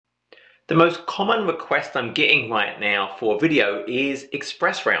The most common request I'm getting right now for a video is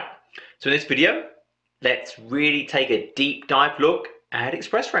ExpressRoute. So in this video, let's really take a deep dive look at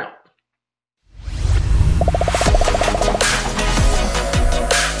ExpressRoute.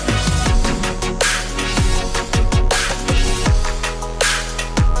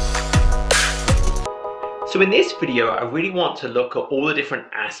 So in this video, I really want to look at all the different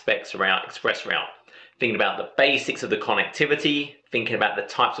aspects around ExpressRoute. Thinking about the basics of the connectivity, thinking about the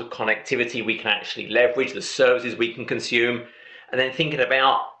types of connectivity we can actually leverage, the services we can consume, and then thinking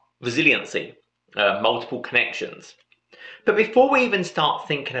about resiliency, multiple connections. But before we even start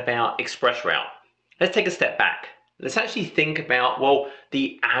thinking about ExpressRoute, let's take a step back. Let's actually think about, well,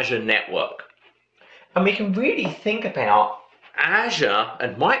 the Azure network. And we can really think about Azure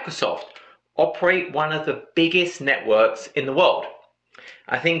and Microsoft operate one of the biggest networks in the world.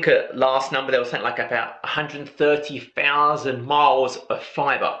 I think at last number there was something like about 130,000 miles of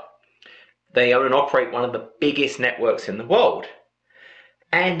fiber. They own and operate one of the biggest networks in the world.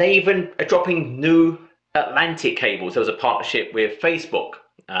 And they even are dropping new Atlantic cables. There was a partnership with Facebook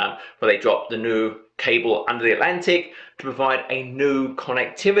where they dropped the new cable under the Atlantic to provide a new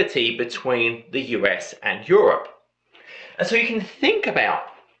connectivity between the US and Europe. And so you can think about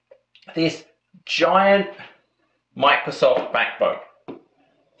this giant Microsoft backbone.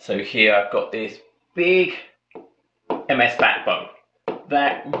 So here I've got this big MS backbone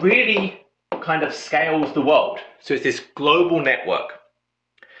that really kind of scales the world. So it's this global network.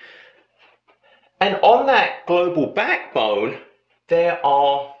 And on that global backbone, there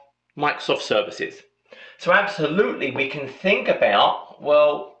are Microsoft services. So absolutely we can think about,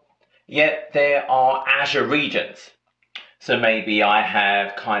 well, yet there are Azure regions. So maybe I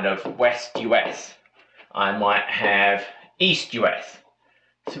have kind of West US. I might have East US.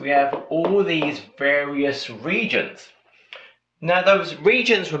 So we have all these various regions. Now those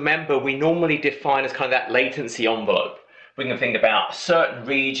regions, remember, we normally define as kind of that latency envelope. We can think about a certain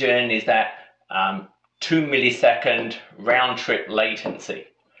region is that 2 millisecond round trip latency.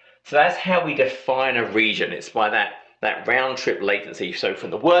 So that's how we define a region. It's by that round trip latency. So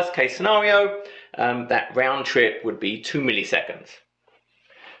from the worst case scenario, that round trip would be 2 milliseconds.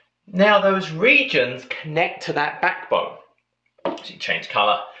 Now those regions connect to that backbone. So you change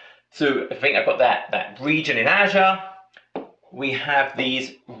color. So I think I've got that region in Azure. We have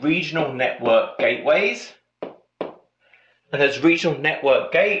these regional network gateways. And those regional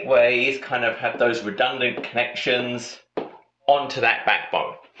network gateways kind of have those redundant connections onto that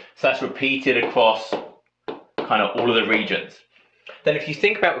backbone. So that's repeated across kind of all of the regions. Then if you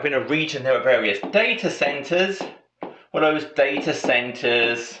think about within a region, there are various data centers. Well, those data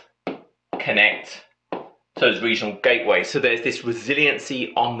centers connect to those regional gateways. So there's this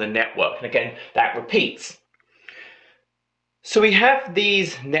resiliency on the network. And again, that repeats. So we have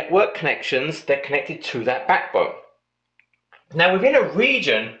these network connections, they're connected to that backbone. Now within a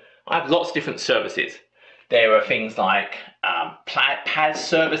region, I have lots of different services. There are things like PaaS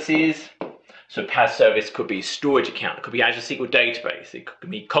services. So PaaS service could be storage account, it could be Azure SQL database, it could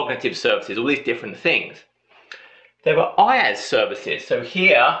be cognitive services, all these different things. There are IaaS services. So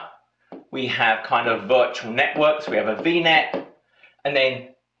here we have kind of virtual networks. We have a VNet, and then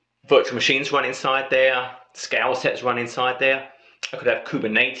virtual machines run inside there, scale sets run inside there. I could have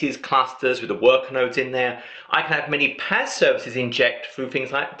Kubernetes clusters with the worker nodes in there. I can have many PaaS services inject through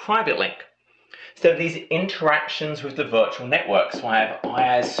things like private link. So these interactions with the virtual network. So I have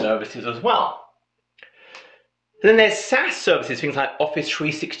IaaS services as well. Then there's SaaS services, things like Office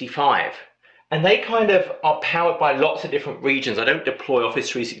 365. And they kind of are powered by lots of different regions. I don't deploy Office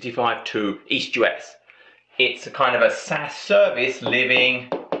 365 to East US. It's a kind of a SaaS service living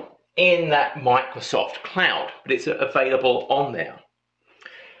in that Microsoft cloud, but it's available on there.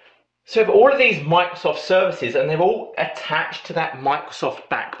 So we have all of these Microsoft services, and they're all attached to that Microsoft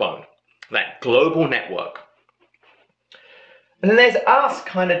backbone, that global network. And then there's us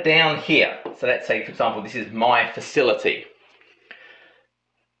kind of down here. So let's say, for example, this is my facility.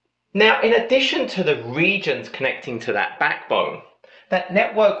 Now, in addition to the regions connecting to that backbone, that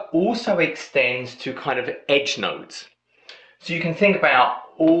network also extends to kind of edge nodes. So you can think about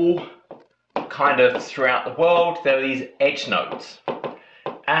all kind of throughout the world, there are these edge nodes.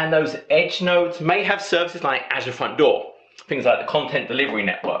 And those edge nodes may have services like Azure Front Door, things like the content delivery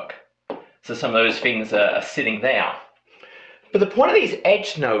network. So some of those things are sitting there. But the point of these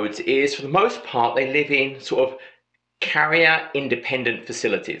edge nodes is, for the most part, they live in sort of carrier independent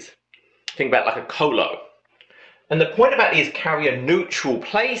facilities. Think about like a colo. And the point about these carrier neutral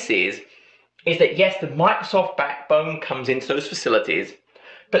places is that yes, the Microsoft backbone comes into those facilities,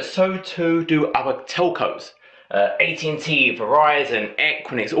 but so too do other telcos. AT&T, Verizon,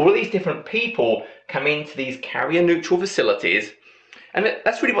 Equinix, all of these different people come into these carrier neutral facilities. And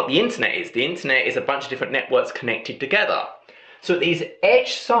that's really what the internet is. The internet is a bunch of different networks connected together. So these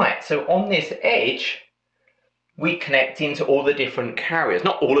edge sites, so on this edge, we connect into all the different carriers.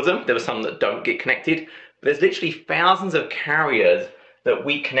 Not all of them, there are some that don't get connected, but there's literally thousands of carriers that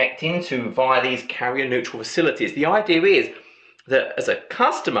we connect into via these carrier neutral facilities. The idea is that as a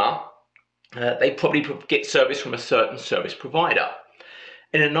customer, they probably get service from a certain service provider.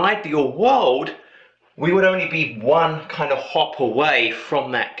 In an ideal world, we would only be one kind of hop away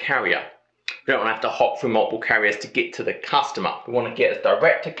from that carrier. We don't want to have to hop through multiple carriers to get to the customer. We want to get as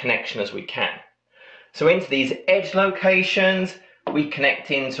direct a connection as we can. So into these edge locations, we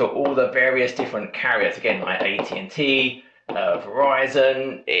connect into all the various different carriers, again, like AT&T,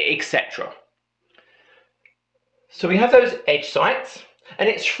 Verizon, etc. So we have those edge sites, and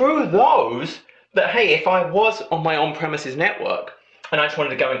it's through those that, hey, if I was on my on-premises network and I just wanted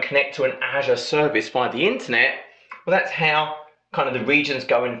to go and connect to an Azure service via the internet, well, that's how kind of the regions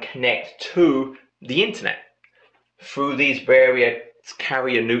go and connect to the internet, through these various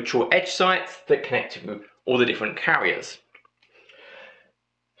carrier neutral edge sites that connect to all the different carriers.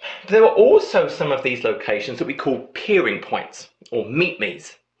 There are also some of these locations that we call peering points, or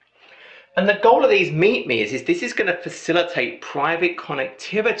meet-me's. And the goal of these meet-me's is this is going to facilitate private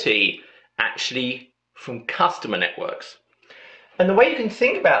connectivity actually from customer networks. And the way you can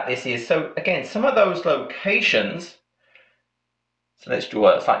think about this is, so again, some of those locations, so let's do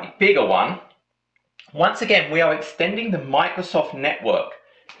a slightly bigger one. Once again, we are extending the Microsoft network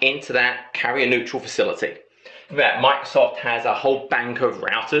into that carrier neutral facility. Microsoft has a whole bank of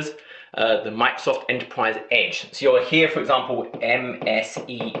routers, the Microsoft Enterprise Edge. So you'll hear, for example,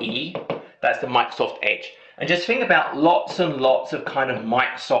 MSEE, that's the Microsoft Edge. And just think about lots and lots of kind of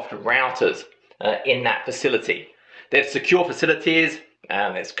Microsoft routers in that facility. There's secure facilities,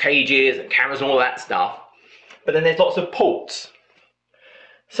 there's cages and cameras and all that stuff, but then there's lots of ports.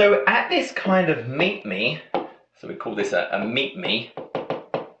 So at this kind of meet-me, so we call this a meet-me,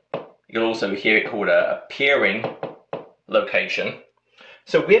 you'll also hear it called a peering location.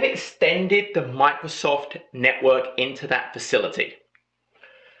 So we've extended the Microsoft network into that facility.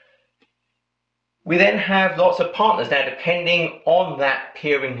 We then have lots of partners. Now, depending on that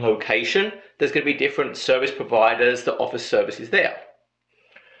peering location, there's going to be different service providers that offer services there.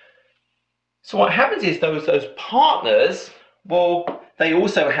 So what happens is those partners, well, they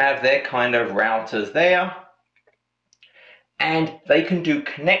also have their kind of routers there, and they can do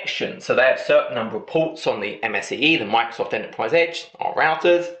connections. So they have a certain number of ports on the MSEE, the Microsoft Enterprise Edge, our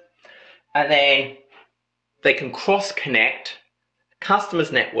routers, and then they can cross-connect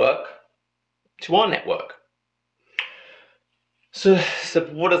customer's network to our network. So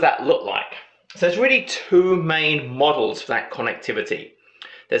what does that look like? So there's really two main models for that connectivity.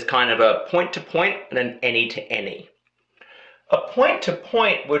 There's kind of a point-to-point and an any-to-any. A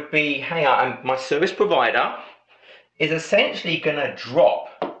point-to-point would be, hey, my service provider is essentially going to drop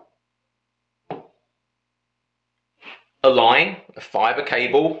a line, a fiber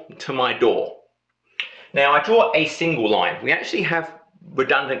cable, to my door. Now, I draw a single line. We actually have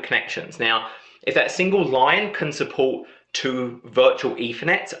redundant connections. Now, if that single line can support two virtual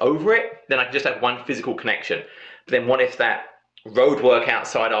Ethernets over it, then I can just have one physical connection. But then what if that roadwork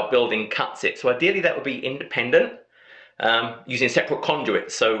outside our building cuts it? So ideally that would be independent, using separate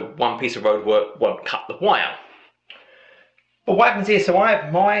conduits, so one piece of roadwork won't cut the wire. But what happens here, so I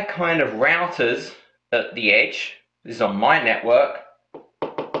have my kind of routers at the edge. This is on my network.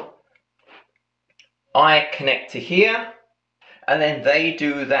 I connect to here, and then they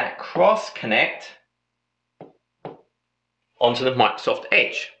do that cross connect onto the Microsoft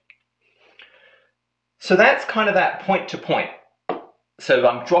Edge. So that's kind of that point to point. So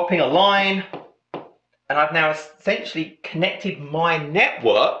I'm dropping a line, and I've now essentially connected my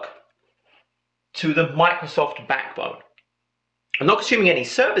network to the Microsoft backbone. I'm not consuming any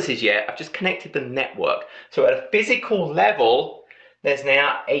services yet, I've just connected the network. So at a physical level, there's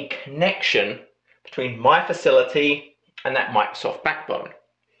now a connection between my facility and that Microsoft backbone.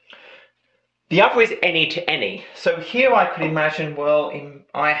 The other is any-to-any. So here I could imagine, well,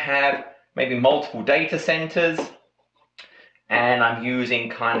 I have maybe multiple data centers, and I'm using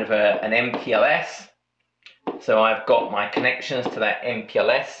kind of an MPLS. So I've got my connections to that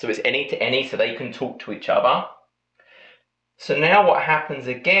MPLS, so it's any-to-any, so they can talk to each other. So now what happens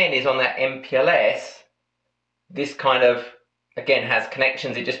again is on that MPLS, this kind of, again, has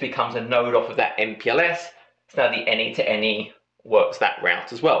connections. It just becomes a node off of that MPLS. So now the any-to-any works that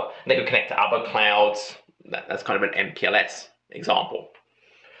route as well. And they can connect to other clouds. That's kind of an MPLS example.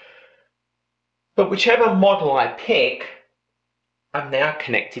 But whichever model I pick, I'm now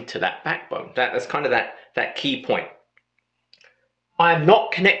connected to that backbone. That's kind of that key point. I am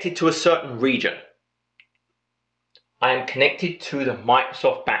not connected to a certain region. I am connected to the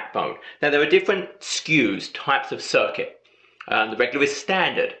Microsoft backbone. Now there are different SKUs, types of circuit. The regular is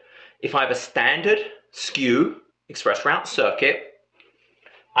standard. If I have a standard SKU, ExpressRoute circuit,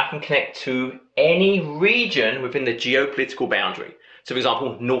 I can connect to any region within the geopolitical boundary. So for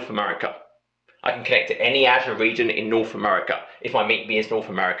example, North America. I can connect to any Azure region in North America if my meet.me is North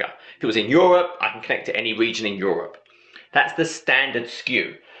America. If it was in Europe, I can connect to any region in Europe. That's the standard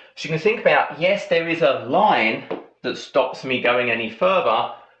SKU. So you can think about, yes, there is a line that stops me going any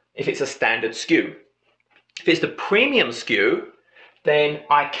further if it's a standard SKU. If it's the premium SKU, then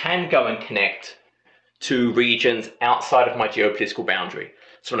I can go and connect to regions outside of my geopolitical boundary.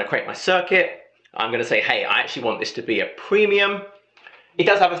 So when I create my circuit, I'm going to say, hey, I actually want this to be a premium. It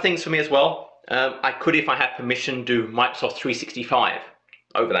does other things for me as well. I could, if I had permission, do Microsoft 365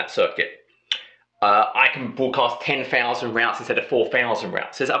 over that circuit. I can broadcast 10,000 routes instead of 4,000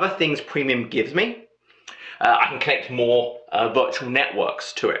 routes. There's other things premium gives me. I can connect more virtual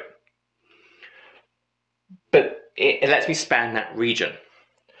networks to it. But it lets me span that region.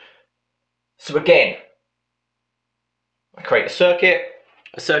 So again, I create a circuit.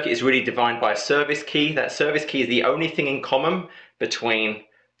 A circuit is really defined by a service key. That service key is the only thing in common between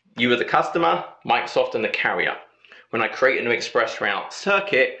you as the customer, Microsoft, and the carrier. When I create a new ExpressRoute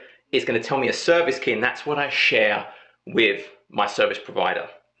circuit, it's going to tell me a service key, and that's what I share with my service provider.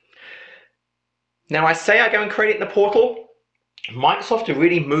 Now, I say I go and create it in the portal. Microsoft are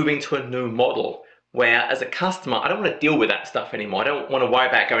really moving to a new model where, as a customer, I don't want to deal with that stuff anymore. I don't want to worry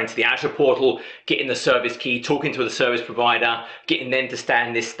about going to the Azure portal, getting the service key, talking to the service provider, getting them to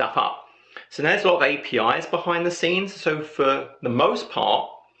stand this stuff up. So there's a lot of APIs behind the scenes. So for the most part,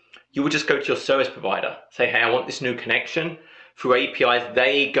 you would just go to your service provider, say, hey, I want this new connection. Through APIs,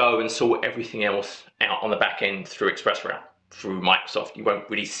 they go and sort everything else out on the back end through ExpressRoute. Through Microsoft, you won't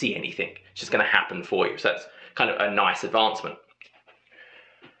really see anything. It's just going to happen for you. So that's kind of a nice advancement.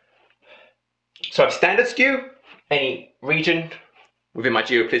 So I have standard SKU, any region within my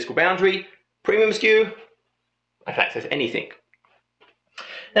geopolitical boundary. Premium SKU, I can access anything.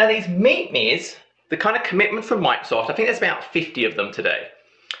 Now these meet.me's, the kind of commitment from Microsoft, I think there's about 50 of them today,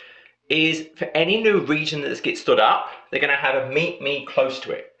 is for any new region that gets stood up, they're going to have a meet.me close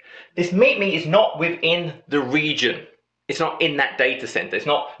to it. This meet.me is not within the region. It's not in that data center.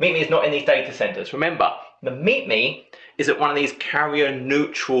 meet.me is not in these data centers. Remember, the meet.me is at one of these carrier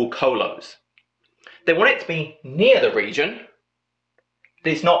neutral colos. They want it to be near the region,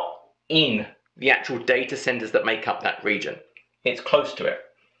 but it's not in the actual data centers that make up that region. It's close to it.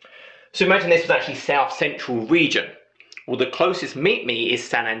 So imagine this was actually South Central region. Well, the closest meet.me is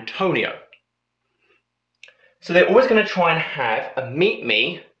San Antonio. So they're always going to try and have a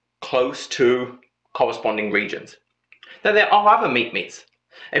meet.me close to corresponding regions. Now there are other meet.me's.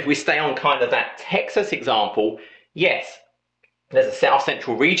 If we stay on kind of that Texas example, yes, there's a South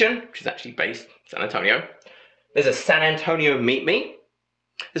Central region, which is actually based in San Antonio. There's a San Antonio meet.me.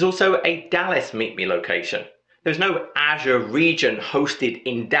 There's also a Dallas meet.me location. There's no Azure region hosted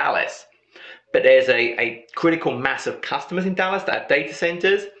in Dallas, but there's a critical mass of customers in Dallas that have data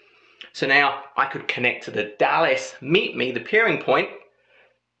centers. So now I could connect to the Dallas meet.me, the peering point.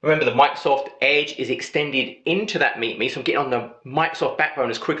 Remember, the Microsoft Edge is extended into that meet.me, so I'm getting on the Microsoft backbone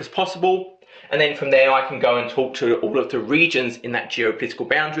as quick as possible. And then from there, I can go and talk to all of the regions in that geopolitical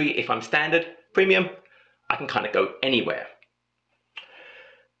boundary. If I'm standard, premium, I can kind of go anywhere.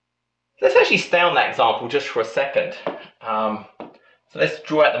 Let's actually stay on that example just for a second. So let's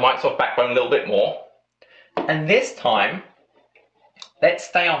draw out the Microsoft backbone a little bit more. And this time, let's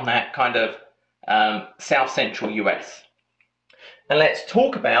stay on that kind of South Central US. And let's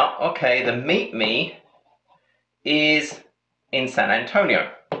talk about, okay, the meet.me is in San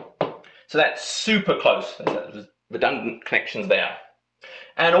Antonio. So that's super close. There's redundant connections there.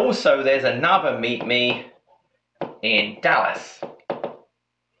 And also there's another meet.me in Dallas.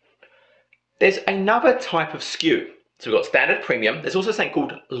 There's another type of SKU. So we've got standard, premium. There's also something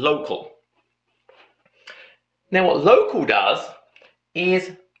called local. Now what local does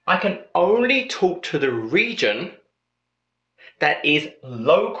is I can only talk to the region that is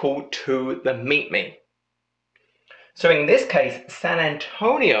local to the meet.me. So in this case, San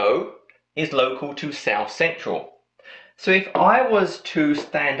Antonio is local to South Central. So if I was to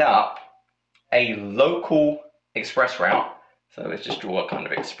stand up a local ExpressRoute, so let's just draw a kind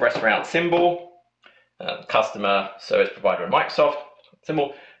of ExpressRoute symbol, customer, service provider, and Microsoft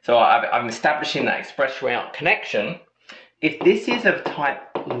symbol. So I'm establishing that ExpressRoute connection. If this is of type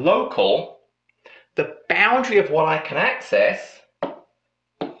local, the boundary of what I can access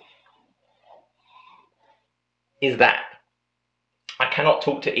is that. I cannot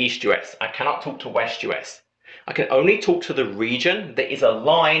talk to East US. I cannot talk to West US. I can only talk to the region that is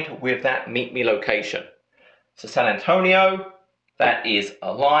aligned with that meet me location. So San Antonio, that is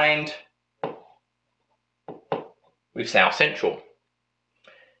aligned with South Central.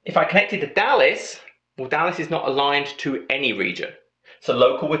 If I connected to Dallas, well, Dallas is not aligned to any region, so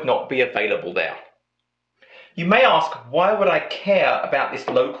local would not be available there. You may ask, why would I care about this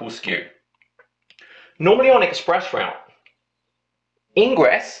local SKU? Normally on ExpressRoute,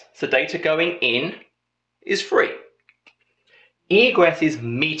 ingress, so data going in, is free. Egress is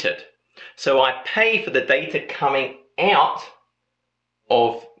metered, so I pay for the data coming out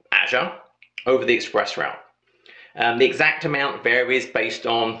of Azure over the ExpressRoute. The exact amount varies based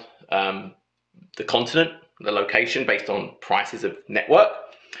on the continent, the location, based on prices of network,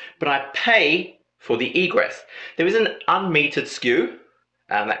 but I pay for the egress. There is an unmetered SKU,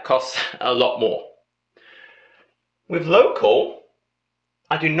 and that costs a lot more. With local,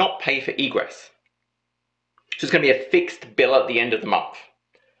 I do not pay for egress. So it's going to be a fixed bill at the end of the month.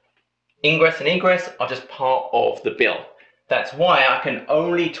 Ingress and egress are just part of the bill. That's why I can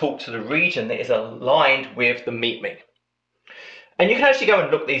only talk to the region that is aligned with the meet me. And you can actually go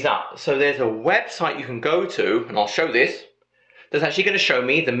and look these up. So there's a website you can go to, and I'll show this, that's actually going to show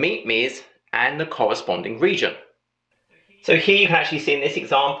me the meet me's and the corresponding region. So here you can actually see in this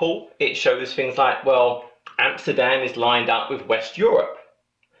example, it shows things like, well, Amsterdam is lined up with West Europe,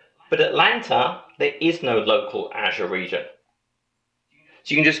 but Atlanta, there is no local Azure region.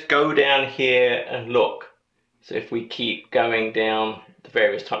 So you can just go down here and look. So if we keep going down the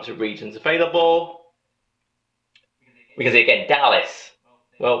various types of regions available, because again, Dallas,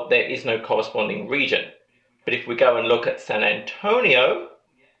 well, there is no corresponding region. But if we go and look at San Antonio,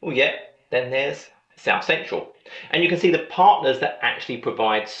 oh yeah, then there's South Central. And you can see the partners that actually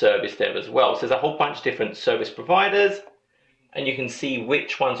provide service there as well. So there's a whole bunch of different service providers, and you can see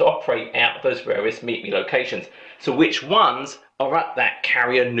which ones operate out of those various meet me locations. So which ones are at that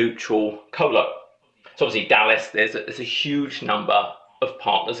carrier neutral colo. So obviously Dallas, there's a huge number of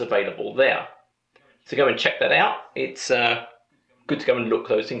partners available there. So go and check that out. It's good to go and look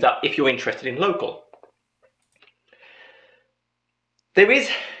those things up if you're interested in local. There is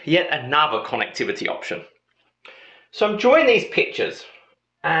yet another connectivity option. So I'm drawing these pictures,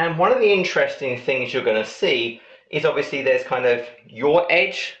 and one of the interesting things you're going to see is obviously there's kind of your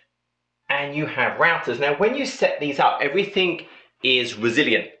edge and you have routers. Now when you set these up, everything is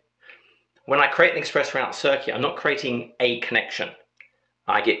resilient. When I create an ExpressRoute circuit, I'm not creating a connection.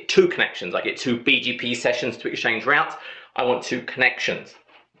 I get two connections. I get two BGP sessions to exchange routes. I want two connections.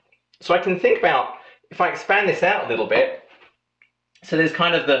 So I can think about, if I expand this out a little bit, so there's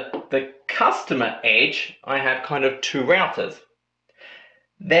kind of the customer edge, I have kind of two routers.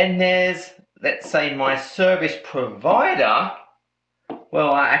 Then there's, let's say, my service provider.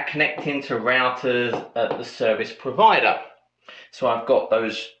 Well, I connect into routers at the service provider. So I've got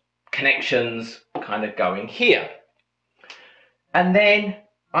those connections kind of going here. And then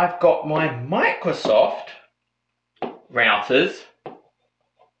I've got my Microsoft routers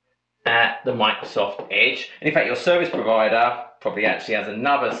at the Microsoft edge. And in fact, your service provider probably actually has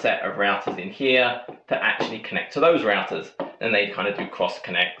another set of routers in here to actually connect to those routers. And they kind of do cross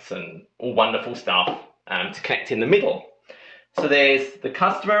connects and all wonderful stuff to connect in the middle. So there's the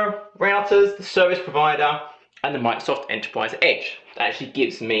customer routers, the service provider, and the Microsoft Enterprise Edge. That actually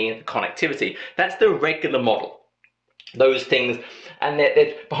gives me the connectivity. That's the regular model. Those things, and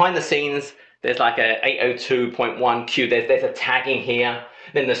they're behind the scenes, there's like a 802.1Q, there's a tagging here.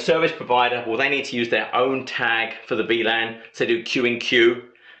 Then the service provider, well, they need to use their own tag for the VLAN, so they do Q&Q.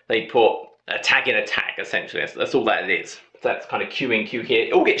 They put a tag in a tag, essentially. That's all that it is. So that's kind of Q&Q here.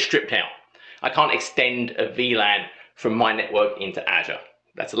 It all gets stripped out. I can't extend a VLAN from my network into Azure.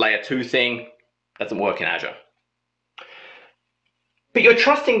 That's a layer 2 thing, doesn't work in Azure. But you're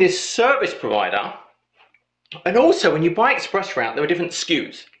trusting this service provider. And also, when you buy ExpressRoute, there are different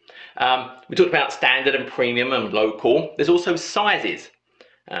SKUs. We talked about standard and premium and local. There's also sizes,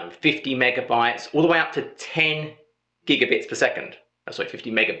 50 megabytes, all the way up to 10 gigabits per second. Sorry,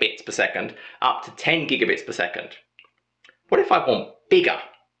 50 megabits per second, up to 10 gigabits per second. What if I want bigger?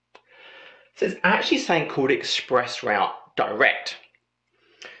 So there's actually something called ExpressRoute Direct.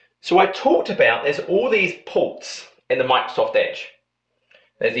 So I talked about there's all these ports in the Microsoft Edge.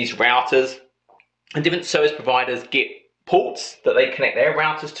 There's these routers, and different service providers get ports that they connect their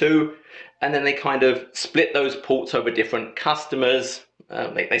routers to, and then they kind of split those ports over different customers.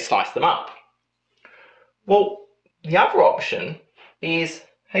 They slice them up. Well, the other option is,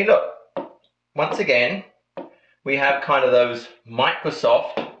 hey look, once again, we have kind of those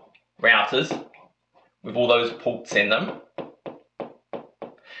Microsoft routers with all those ports in them.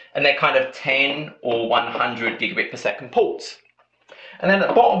 And they're kind of 10 or 100 gigabit per second ports. And then at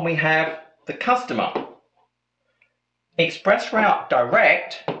the bottom we have the customer. ExpressRoute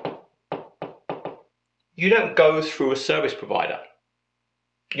Direct, you don't go through a service provider.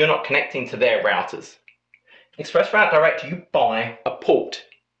 You're not connecting to their routers. ExpressRoute Direct, you buy a port.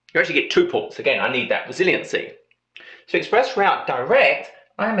 You actually get 2 ports. Again, I need that resiliency. So ExpressRoute Direct,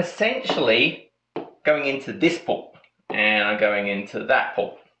 I'm essentially going into this port and I'm going into that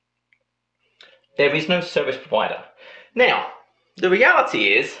port. There is no service provider. Now, the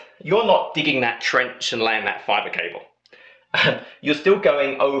reality is you're not digging that trench and laying that fiber cable. You're still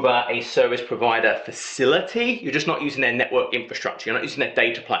going over a service provider facility. You're just not using their network infrastructure. You're not using their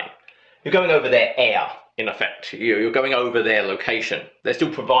data plane. You're going over their air, in effect. You're going over their location. They're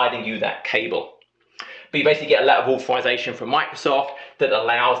still providing you that cable. But you basically get a letter of authorization from Microsoft that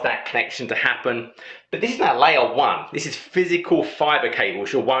allows that connection to happen. But this is not layer 1. This is physical fiber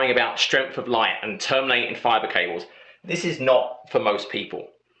cables. You're worrying about strength of light and terminating fiber cables. This is not for most people.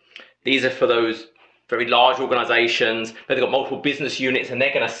 These are for those very large organizations where they've got multiple business units and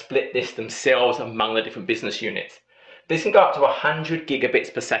they're going to split this themselves among the different business units. This can go up to 100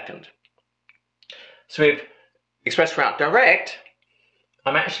 gigabits per second. So with ExpressRoute Direct,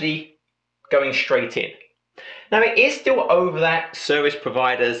 I'm actually going straight in. Now it is still over that service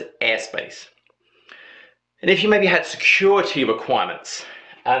provider's airspace. And if you maybe had security requirements,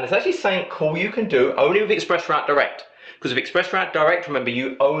 and there's actually something cool you can do only with ExpressRoute Direct. Because with ExpressRoute Direct, remember,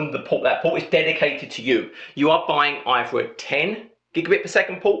 you own the port. That port is dedicated to you. You are buying either a 10 gigabit per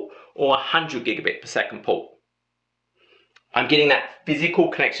second port or a 100 gigabit per second port. I'm getting that physical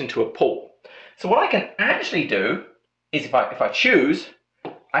connection to a port. So what I can actually do is if I choose,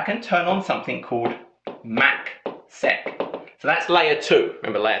 I can turn on something called MAC-sec. So that's layer 2.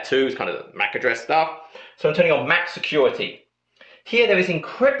 Remember, layer 2 is kind of the MAC address stuff. So I'm turning on MAC security. Here there is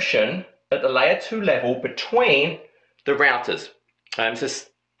encryption at the layer 2 level between the routers. It's this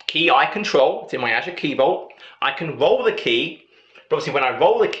key I control. It's in my Azure Key Vault. I can roll the key, but obviously when I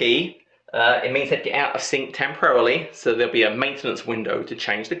roll the key, it means they get out of sync temporarily, so there'll be a maintenance window to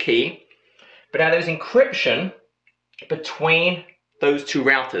change the key. But now there's encryption between those 2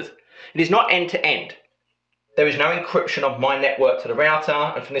 routers. It is not end-to-end. There is no encryption of my network to the router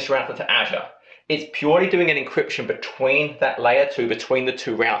and from this router to Azure. It's purely doing an encryption between that layer 2, between the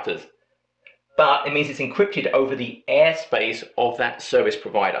 2 routers. But it means it's encrypted over the airspace of that service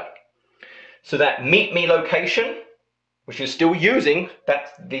provider. So that meet me location, which is still using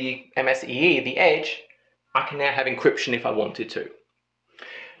that's the MSEE, the edge, I can now have encryption if I wanted to.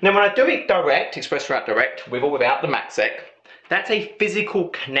 Now when I do it direct, ExpressRoute Direct, with or without the MAC-sec, that's a physical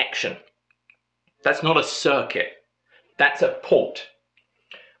connection. That's not a circuit. That's a port.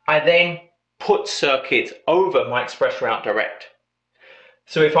 I then put circuits over my ExpressRoute Direct.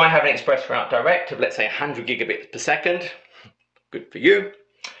 So if I have an ExpressRoute Direct of, let's say, 100 gigabits per second, good for you,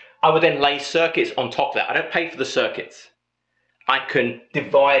 I would then lay circuits on top of that. I don't pay for the circuits. I can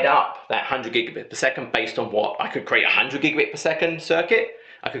divide up that 100 gigabit per second based on what? I could create a 100 gigabit per second circuit.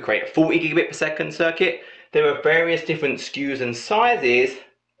 I could create a 40 gigabit per second circuit. There are various different SKUs and sizes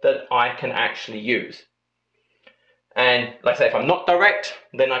that I can actually use. And like I say, if I'm not direct,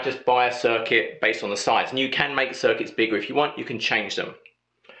 then I just buy a circuit based on the size. And you can make circuits bigger if you want. You can change them.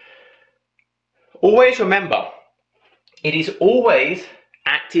 Always remember, it is always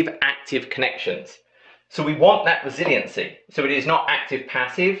active connections. So we want that resiliency. So it is not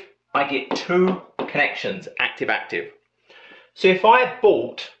active-passive. I get 2 connections, active-active. So if I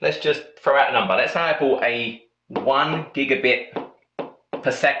bought, let's just throw out a number. Let's say I bought a 1 gigabit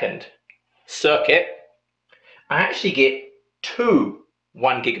per second circuit. I actually get 2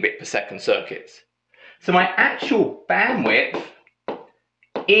 1 gigabit per second circuits. So my actual bandwidth,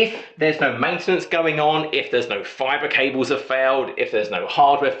 if there's no maintenance going on, if there's no fiber cables have failed, if there's no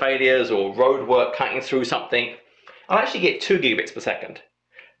hardware failures or road work cutting through something, I'll actually get 2 gigabits per second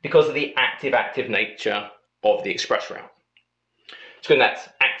because of the active nature of the ExpressRoute. So that's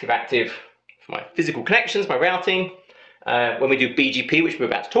active for my physical connections, my routing. When we do BGP, which we're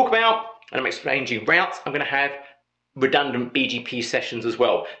about to talk about, and I'm exchanging routes, I'm going to have redundant BGP sessions as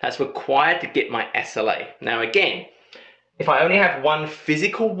well. That's required to get my SLA. Now again, if I only have 1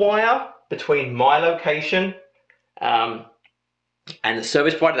 physical wire between my location and the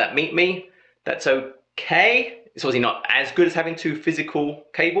service provider that meet me, that's okay. It's obviously not as good as having 2 physical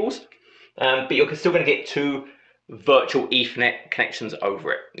cables, but you're still going to get 2 virtual Ethernet connections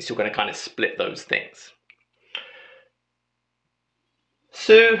over it. You're still going to kind of split those things.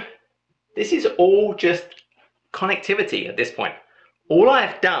 So This is all just connectivity at this point. All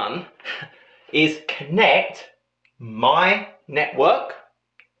I've done is connect my network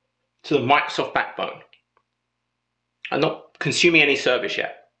to the Microsoft backbone. I'm not consuming any service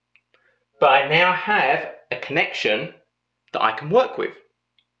yet, but I now have a connection that I can work with.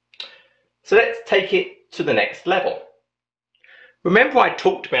 So let's take it to the next level. Remember I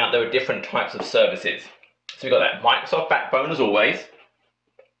talked about there are different types of services. So we've got that Microsoft backbone as always.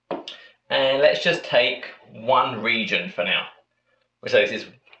 And let's just take one region for now. So this is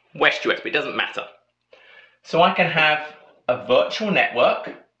West US, but it doesn't matter. So I can have a virtual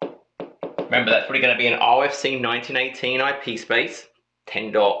network. Remember, that's probably going to be an RFC 1918 IP space,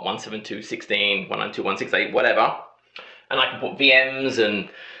 10.172.16, whatever. And I can put VMs and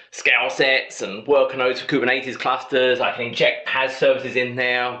scale sets and worker nodes for Kubernetes clusters. I can inject PaaS services in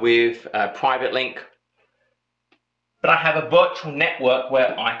there with private link. But I have a virtual network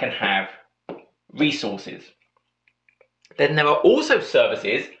where I can have resources. Then there are also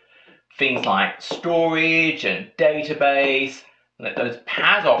services, things like storage and database, and those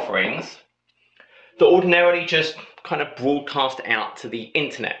PaaS offerings that ordinarily just kind of broadcast out to the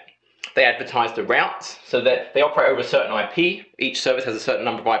internet. They advertise the routes so that they operate over a certain IP. Each service has a certain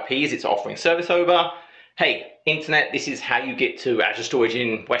number of IPs it's offering service over. Hey, internet, this is how you get to Azure storage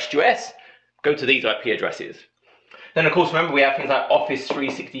in West US. Go to these IP addresses. Then of course, remember we have things like Office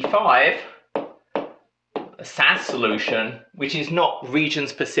 365, a SaaS solution, which is not region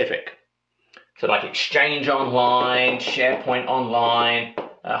specific. So like Exchange Online, SharePoint Online,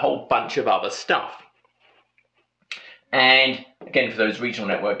 a whole bunch of other stuff. And again, for those regional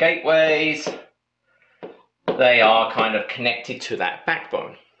network gateways, they are kind of connected to that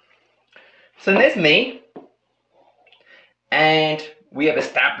backbone. So there's me, and we have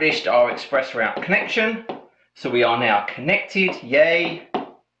established our ExpressRoute connection. So we are now connected, yay,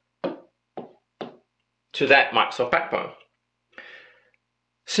 to that Microsoft backbone.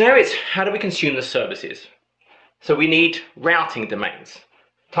 So now it's how do we consume the services? So we need routing domains,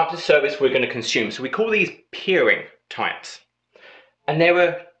 types of service we're going to consume. So we call these peering types. And there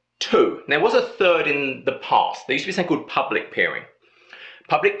were two. There was a third in the past. There used to be something called public peering.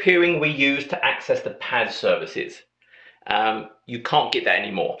 Public peering we use to access the PaaS services. You can't get that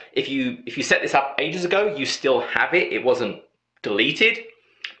anymore. If you set this up ages ago, you still have it. It wasn't deleted,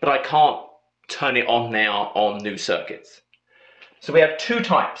 but I can't turn it on now on new circuits. So we have two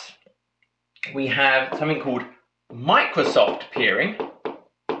types. We have something called Microsoft peering.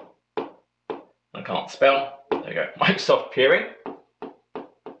 I can't spell. There we go. Microsoft peering.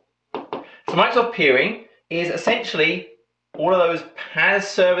 So Microsoft peering is essentially all of those PaaS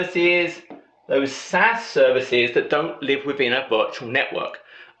services, those SaaS services that don't live within a virtual network,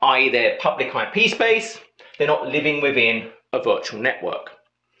 i.e. they're public IP space, they're not living within a virtual network.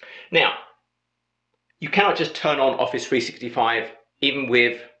 Now, you cannot just turn on Office 365 even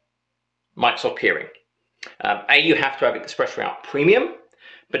with Microsoft peering. You have to have ExpressRoute Premium,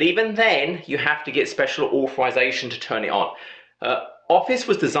 but even then you have to get special authorization to turn it on. Office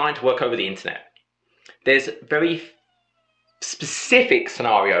was designed to work over the internet. There's very specific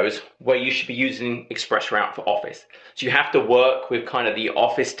scenarios where you should be using ExpressRoute for Office. So you have to work with kind of the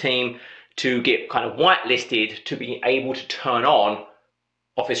Office team to get kind of whitelisted to be able to turn on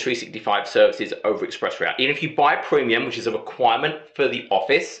Office 365 services over ExpressRoute. Even if you buy Premium, which is a requirement for the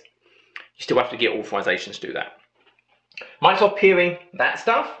Office, you still have to get authorizations to do that. Microsoft peering, that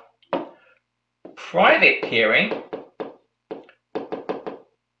stuff. Private peering,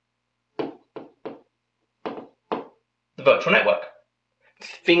 the virtual network.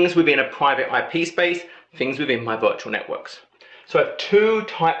 Things within a private IP space, things within my virtual networks. So I have two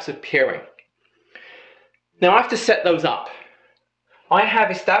types of peering. Now I have to set those up. I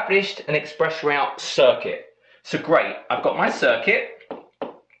have established an ExpressRoute circuit. So great, I've got my circuit.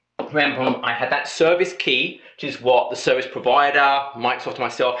 Remember, I had that service key, which is what the service provider, Microsoft and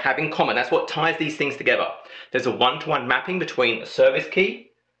myself have in common. That's what ties these things together. There's a one-to-one mapping between the service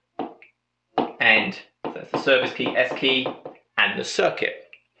key and so that's the service key, S key, and the circuit.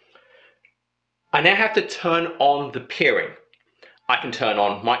 I now have to turn on the peering. I can turn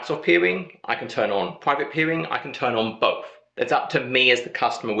on Microsoft peering, I can turn on private peering, I can turn on both. It's up to me as the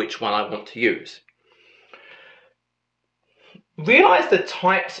customer which one I want to use. Realize the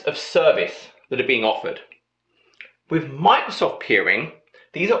types of service that are being offered. With Microsoft peering,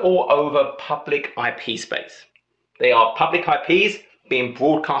 these are all over public IP space. They are public IPs being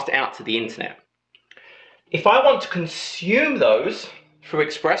broadcast out to the internet. If I want to consume those through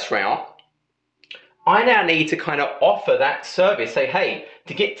ExpressRoute, I now need to kind of offer that service. Say, hey,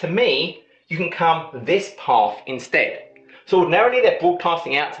 to get to me, you can come this path instead. So ordinarily they're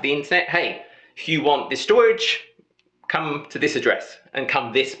broadcasting out to the internet, hey, if you want this storage, come to this address and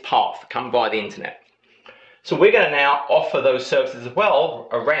come this path, come via the internet. So we're going to now offer those services as well,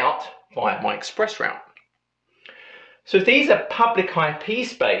 a route via my ExpressRoute. So if these are public IP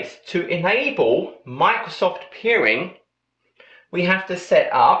space, to enable Microsoft peering, we have to set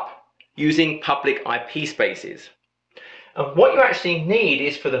up using public IP spaces. And what you actually need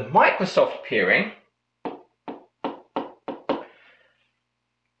is for the Microsoft peering,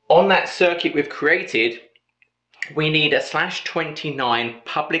 on that circuit we've created, we need a /29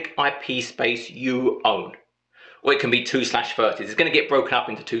 public IP space you own. Or it can be 2/30s. It's going to get broken up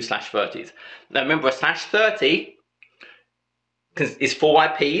into 2/30s. Now remember, a /30 is 4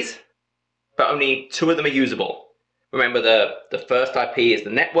 IPs, but only 2 of them are usable. Remember, the first IP is the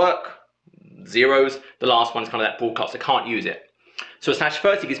network, zeros, the last one is kind of that broadcast, I can't use it. So a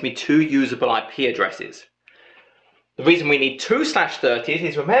 /30 gives me 2 usable IP addresses. The reason we need 2 /30s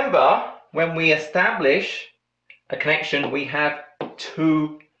is, remember, when we establish a connection, we have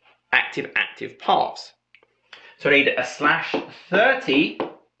 2 active paths. So I need a /30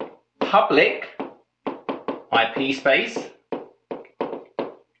 public IP space.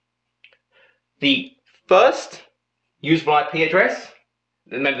 The first usable IP address,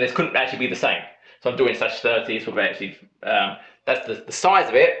 remember this couldn't actually be the same. So I'm doing /30, so actually that's the size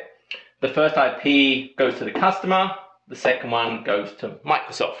of it. The first IP goes to the customer, the second one goes to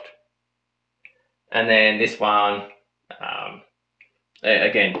Microsoft. And then this one,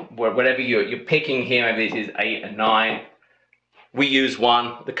 again, whatever you're picking here, maybe this is 8 and 9. We use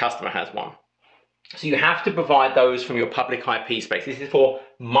 1, the customer has 1. So you have to provide those from your public IP space. This is for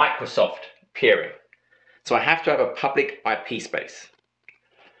Microsoft peering. So I have to have a public IP space.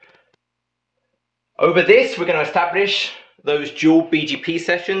 Over this, we're going to establish those dual BGP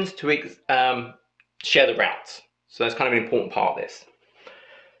sessions to share the routes. So that's kind of an important part of this.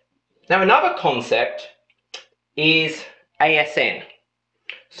 Now another concept is ASN.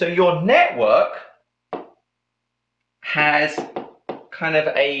 So your network has kind of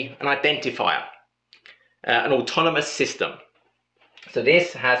an identifier, an autonomous system. So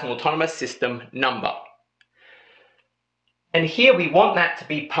this has an autonomous system number. And here we want that to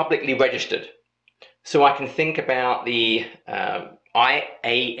be publicly registered. So I can think about the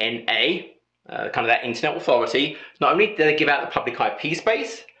IANA, kind of that Internet Authority. Not only do they give out the public IP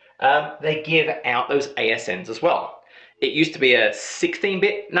space, they give out those ASNs as well. It used to be a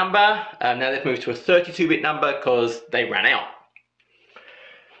 16-bit number, now they've moved to a 32-bit number because they ran out.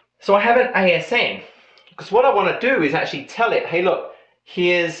 So I have an ASN, because what I want to do is actually tell it, hey look,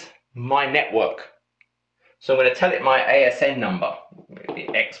 here's my network. So I'm going to tell it my ASN number, maybe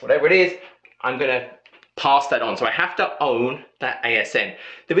X, whatever it is, I'm going to pass that on. So I have to own that ASN.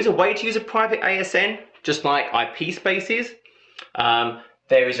 There is a way to use a private ASN, just like IP spaces.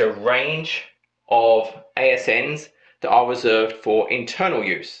 There is a range of ASNs that are reserved for internal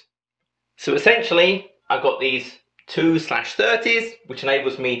use. So essentially, I've got these 2 /30s, which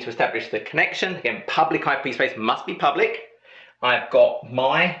enables me to establish the connection. Again, public IP space must be public. I've got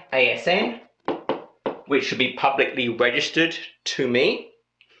my ASN, which should be publicly registered to me.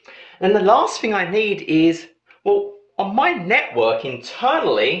 And the last thing I need is, well, on my network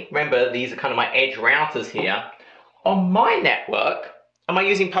internally, remember these are kind of my edge routers here, on my network, am I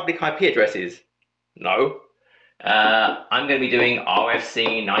using public IP addresses? No. I'm going to be doing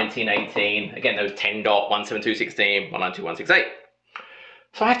RFC 1918, again those 10.172.16, 192.168.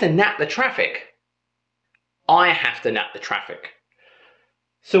 So I have to NAT the traffic.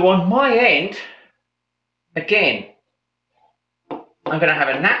 So on my end, again, I'm going to have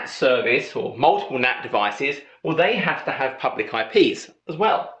a NAT service or multiple NAT devices. Well, they have to have public IPs as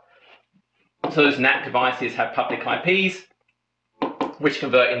well. So those NAT devices have public IPs, which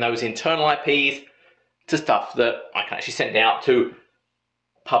convert in those internal IPs to stuff that I can actually send out to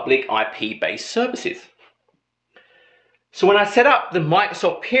public IP-based services. So when I set up the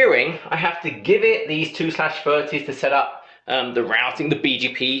Microsoft peering, I have to give it these 2 /30s to set up the routing, the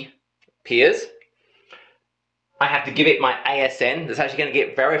BGP peers. I have to give it my ASN that's actually going to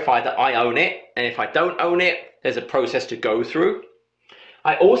get verified that I own it. And if I don't own it, there's a process to go through.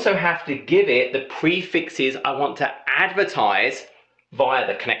 I also have to give it the prefixes I want to advertise via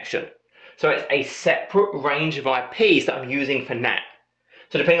the connection. So it's a separate range of IPs that I'm using for NAT.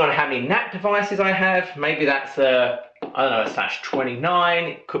 So depending on how many NAT devices I have, maybe that's a, I don't know, a /29,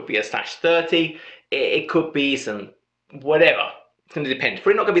 it could be a /30, it could be some whatever. It's going to depend. It's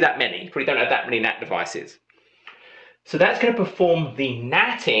probably not going to be that many. You probably don't have that many NAT devices. So that's going to perform the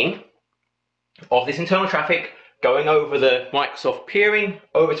NATing of this internal traffic going over the Microsoft peering,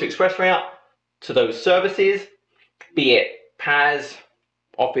 over to ExpressRoute, to those services. be it PAS,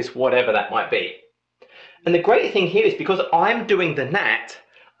 Office, whatever that might be. And the great thing here is because I'm doing the NAT,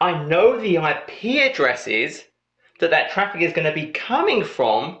 I know the IP addresses that traffic is going to be coming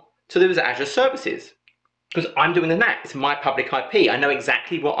from to those Azure services. Because I'm doing the NAT, it's my public IP. I know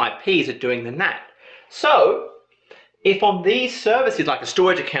exactly what IPs are doing the NAT. So, if on these services like a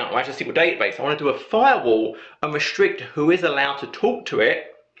storage account or Azure SQL database, I want to do a firewall and restrict who is allowed to talk to it,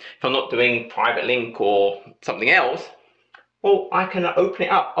 if I'm not doing private link or something else, well, I can open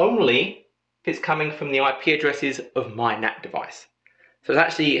it up only if it's coming from the IP addresses of my NAT device. So it's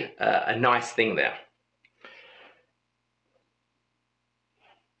actually a nice thing there.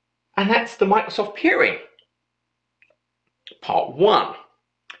 And that's the Microsoft peering. Part 1.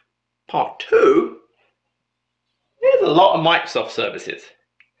 Part 2, there's a lot of Microsoft services.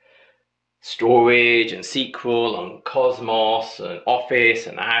 Storage and SQL and Cosmos and Office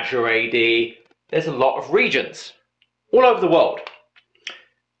and Azure AD. There's a lot of regions all over the world.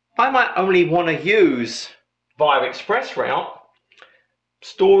 I might only want to use via ExpressRoute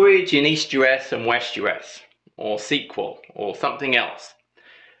storage in East US and West US, or SQL, or something else.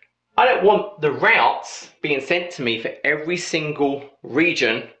 I don't want the routes being sent to me for every single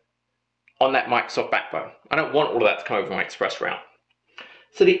region on that Microsoft backbone. I don't want all of that to come over my ExpressRoute.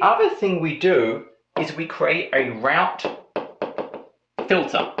 So the other thing we do is we create a route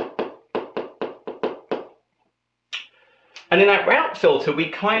filter. And in that route filter, we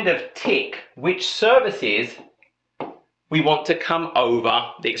kind of tick which services we want to come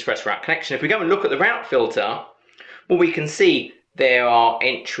over the ExpressRoute connection. If we go and look at the route filter, well, we can see there are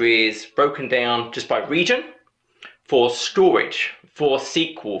entries broken down just by region for storage, for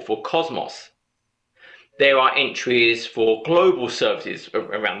SQL, for Cosmos. There are entries for global services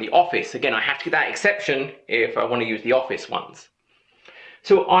around the Office. Again, I have to get that exception if I want to use the Office ones.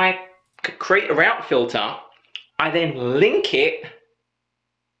 So I create a route filter. I then link it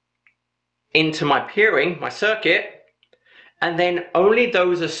into my peering, my circuit, and then only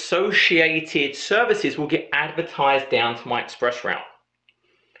those associated services will get advertised down to my ExpressRoute.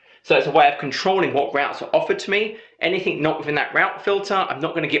 So it's a way of controlling what routes are offered to me. Anything not within that route filter, I'm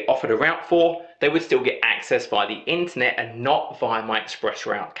not going to get offered a route for. They would still get access via the internet and not via my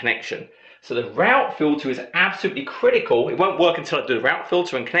ExpressRoute connection. So the route filter is absolutely critical. It won't work until I do the route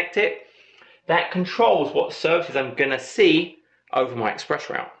filter and connect it. That controls what services I'm going to see over my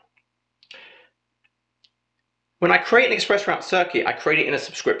ExpressRoute. When I create an ExpressRoute circuit, I create it in a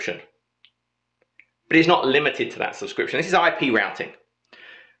subscription. But it's not limited to that subscription. This is IP routing.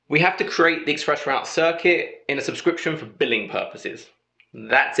 We have to create the ExpressRoute circuit in a subscription for billing purposes.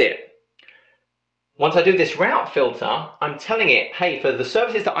 That's it. Once I do this route filter, I'm telling it, hey, for the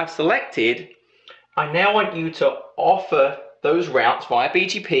services that I've selected, I now want you to offer those routes via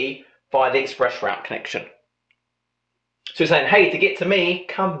BGP via the ExpressRoute connection. So it's saying, hey, to get to me,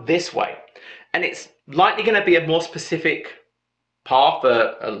 come this way. And it's likely going to be a more specific path,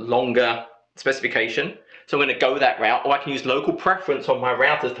 a longer specification. So I'm going to go that route, or I can use local preference on my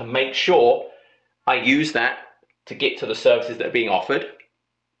routers to make sure I use that to get to the services that are being offered.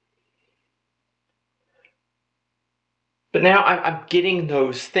 But now I'm getting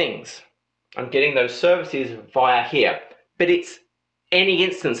those things. I'm getting those services via here. But it's any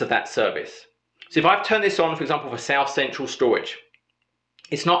instance of that service. So if I've turned this on, for example, for South Central storage,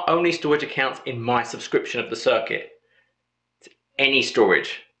 it's not only storage accounts in my subscription of the circuit. It's any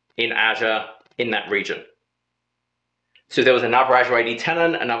storage in Azure in that region. So if there was another Azure AD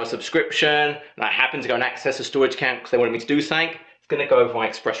tenant, another subscription, and I happen to go and access a storage account because they wanted me to do something, it's going to go over my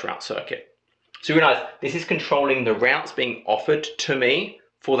ExpressRoute circuit. So you realize this is controlling the routes being offered to me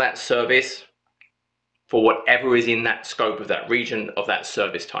for that service, for whatever is in that scope of that region of that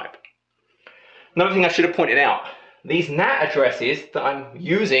service type. Another thing I should have pointed out, these NAT addresses that I'm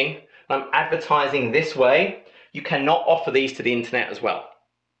using, I'm advertising this way, you cannot offer these to the internet as well.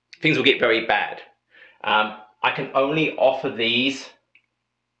 Things will get very bad. I can only offer these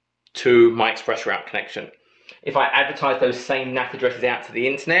to my ExpressRoute connection. If I advertise those same NAT addresses out to the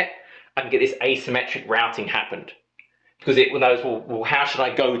internet, I can get this asymmetric routing happened. Because it knows, well, how should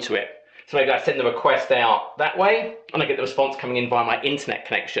I go to it? So maybe I send the request out that way, and I get the response coming in via my internet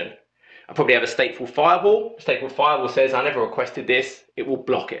connection. I probably have a stateful firewall. A stateful firewall says, I never requested this, it will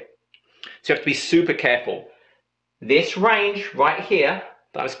block it. So you have to be super careful. This range right here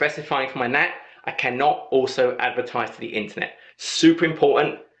that I'm specifying for my NAT, I cannot also advertise to the internet. Super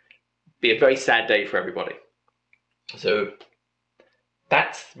important. Be a very sad day for everybody. So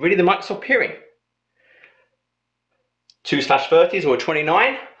that's really the Microsoft peering. 2/30s or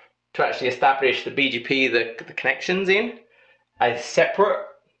 29 to actually establish the BGP, the connections in a separate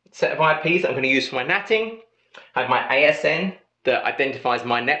set of IPs that I'm going to use for my NATing, I have my ASN that identifies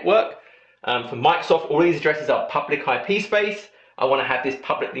my network. For Microsoft, all these addresses are public IP space. I want to have this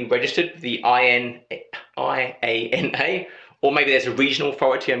publicly registered, the IANA, or maybe there's a regional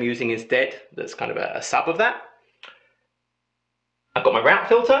authority I'm using instead that's kind of a sub of that. I've got my route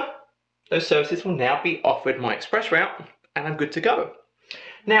filter. Those services will now be offered my ExpressRoute, and I'm good to go.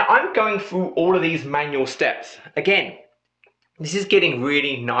 Now I'm going through all of these manual steps. Again, this is getting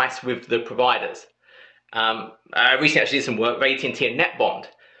really nice with the providers. I recently actually did some work with AT&T and NetBond.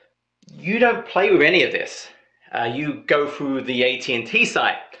 You don't play with any of this. You go through the AT&T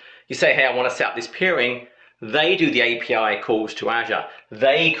site. You say, hey, I want to set up this peering. They do the API calls to Azure.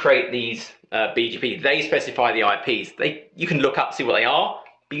 They create these BGP. They specify the IPs. You can look up, see what they are,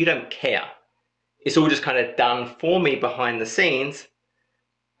 but you don't care. It's all just kind of done for me behind the scenes,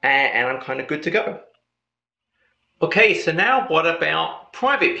 and I'm kind of good to go. Okay, so now what about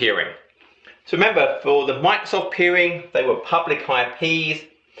private peering? So remember, for the Microsoft peering, they were public IPs.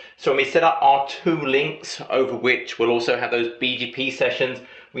 So when we set up our two links over which we'll also have those BGP sessions,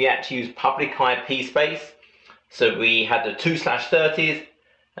 we actually use public IP space. So we had the 2/30s.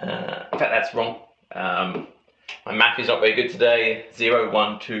 In fact, that's wrong. My math is not very good today. 0,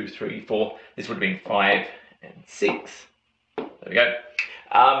 1, 2, 3, 4. This would have been 5 and 6. There we go.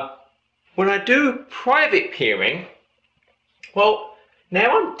 When I do private peering, well,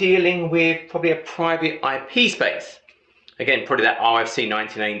 now I'm dealing with probably a private IP space. Again, probably that RFC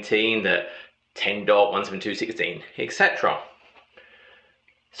 1918, the 10.172.16, etc.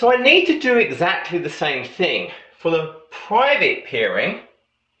 So I need to do exactly the same thing. For the private peering,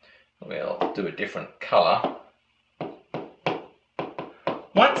 we'll do a different color.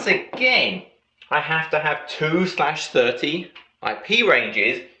 Once again, I have to have 2/30 IP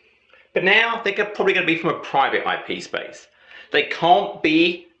ranges, but now they're probably going to be from a private IP space. They can't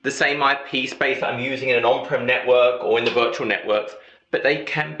be the same IP space that I'm using in an on-prem network or in the virtual networks, but they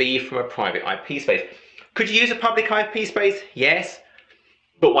can be from a private IP space. Could you use a public IP space? Yes,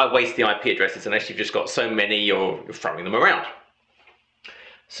 but why waste the IP addresses unless you've just got so many you're throwing them around?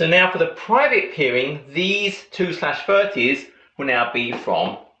 So now for the private peering, these 2/30s will now be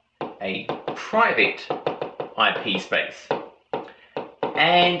from a private IP space.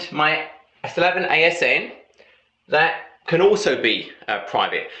 And I still have an ASN that can also be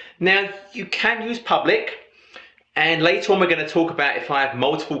private. Now you can use public, and later on we're going to talk about if I have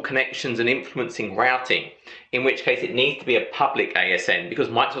multiple connections and influencing routing, in which case it needs to be a public ASN because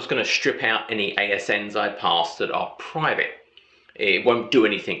Microsoft's going to strip out any ASNs I pass that are private. It won't do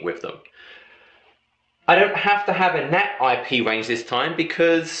anything with them. I don't have to have a NAT IP range this time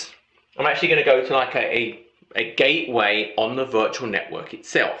because I'm actually going to go to like a gateway on the virtual network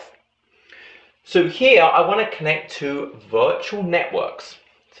itself. So here I want to connect to virtual networks.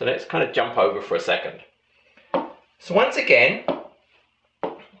 So let's kind of jump over for a second. So once again,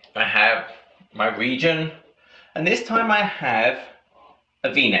 I have my region, and this time I have a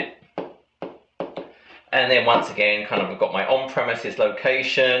VNet. And then once again, kind of I've got my on-premises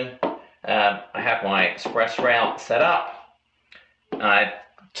location. I have my ExpressRoute set up. I've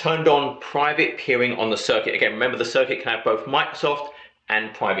turned on private peering on the circuit. Again, remember the circuit can have both Microsoft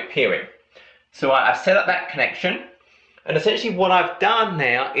and private peering. So I've set up that connection, and essentially what I've done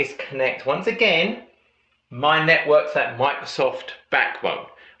now is connect once again my network's that Microsoft backbone.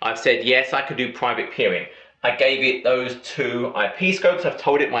 I've said yes, I could do private peering. I gave it those two IP scopes. I've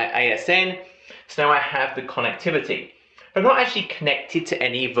told it my ASN. So now I have the connectivity. But I'm not actually connected to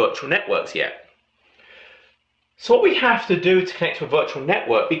any virtual networks yet. So what we have to do to connect to a virtual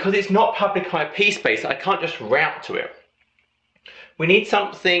network, because it's not public IP space, I can't just route to it. We need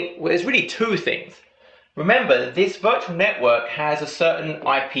something, well, there's really two things. Remember, this virtual network has a certain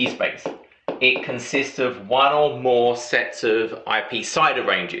IP space. It consists of one or more sets of IP CIDR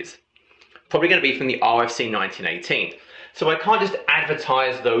ranges. Probably going to be from the RFC 1918. So I can't just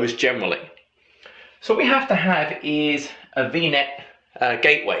advertise those generally. So what we have to have is a VNet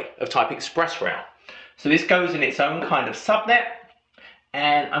gateway of type ExpressRoute. So this goes in its own kind of subnet,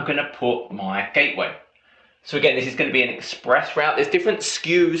 and I'm going to put my gateway. So again, this is going to be an ExpressRoute. There's different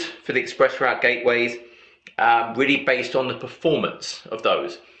SKUs for the ExpressRoute gateways, really based on the performance of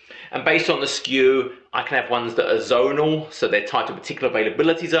those. And based on the SKU, I can have ones that are zonal, so they're tied to a particular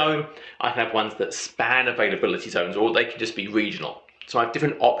availability zone. I can have ones that span availability zones, or they can just be regional. So I have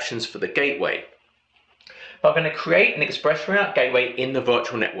different options for the gateway. But I'm going to create an ExpressRoute gateway in the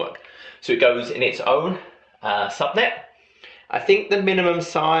virtual network. So it goes in its own subnet. I think the minimum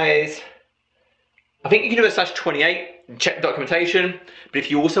size, I think you can do a /28, check the documentation. But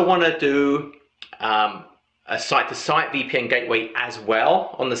if you also want to do a a site-to-site VPN gateway as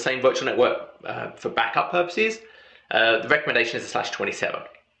well on the same virtual network for backup purposes, the recommendation is a /27.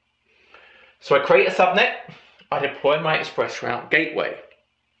 So I create a subnet, I deploy my ExpressRoute gateway.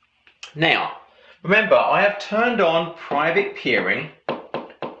 Now, remember, I have turned on private peering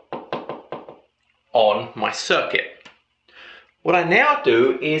on my circuit. What I now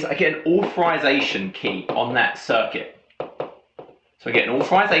do is I get an authorization key on that circuit. So I get an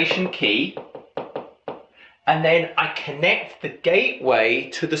authorization key, and then I connect the gateway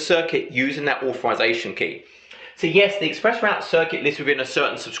to the circuit using that authorization key. So yes, the ExpressRoute circuit lives within a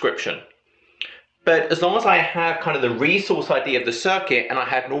certain subscription, but as long as I have kind of the resource ID of the circuit and I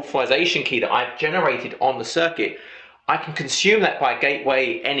have an authorization key that I've generated on the circuit, I can consume that by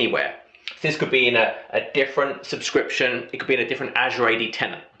gateway anywhere. So this could be in a different subscription, it could be in a different Azure AD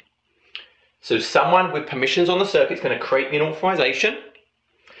tenant. So someone with permissions on the circuit is going to create me an authorization,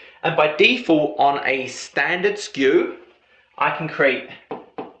 and by default on a standard SKU, I can create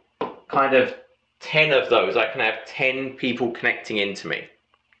kind of 10 of those. I can have 10 people connecting into me,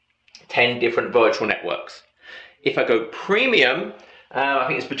 10 different virtual networks. If I go premium, I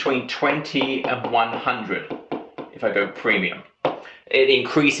think it's between 20 and 100 if I go premium. It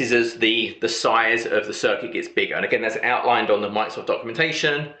increases as the size of the circuit gets bigger. And again, that's outlined on the Microsoft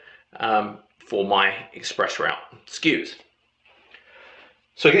documentation for my ExpressRoute SKUs.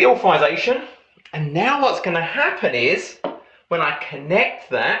 So I get the authorization, and now what's going to happen is when I connect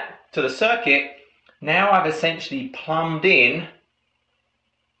that to the circuit, now I've essentially plumbed in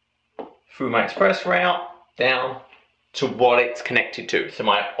through my ExpressRoute down to what it's connected to, so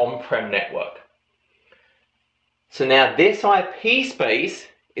my on-prem network. So now this IP space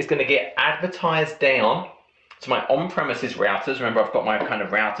is going to get advertised down to my on-premises routers. Remember, I've got my kind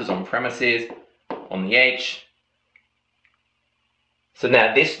of routers on premises, on the edge. So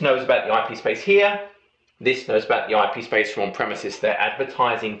now this knows about the IP space here. This knows about the IP space from on-premises. They're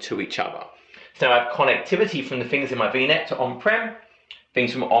advertising to each other. So now I have connectivity from the things in my VNet to on-prem,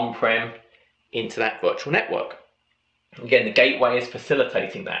 things from on-prem into that virtual network. Again, the gateway is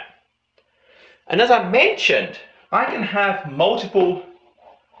facilitating that. And as I mentioned, I can have multiple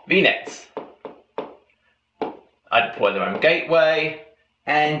VNets. I deploy their own gateway,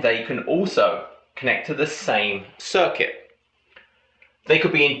 and they can also connect to the same circuit. They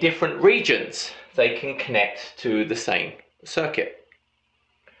could be in different regions. They can connect to the same circuit.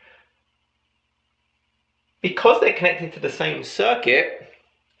 Because they're connected to the same circuit,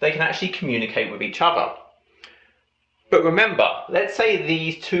 they can actually communicate with each other. But remember, let's say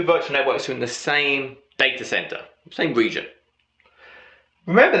these two virtual networks are in the same data center, same region.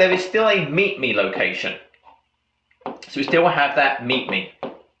 Remember, there is still a meet me location. So we still have that meet me.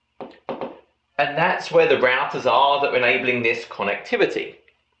 And that's where the routers are that are enabling this connectivity.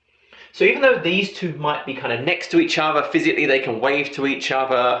 So even though these two might be kind of next to each other, physically they can wave to each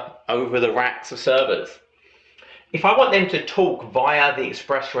other over the racks of servers. If I want them to talk via the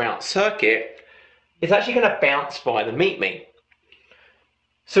ExpressRoute circuit, it's actually going to bounce by the meet me.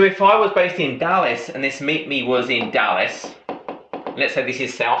 So if I was based in Dallas and this meet me was in Dallas, let's say this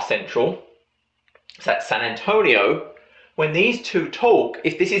is South Central, so that's San Antonio, when these two talk,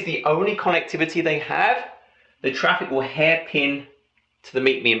 if this is the only connectivity they have, the traffic will hairpin to the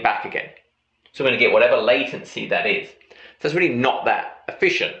meet me and back again. So we're going to get whatever latency that is. So it's really not that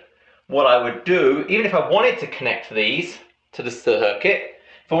efficient. What I would do, even if I wanted to connect these to the circuit,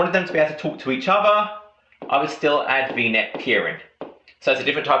 if I wanted them to be able to talk to each other, I would still add VNet Peering. So it's a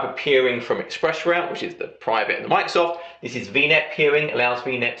different type of peering from ExpressRoute, which is the private and the Microsoft. This is VNet Peering, allows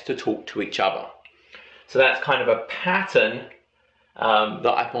VNets to talk to each other. So that's kind of a pattern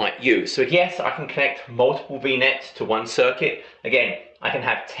that I might use. So yes, I can connect multiple VNets to one circuit. Again, I can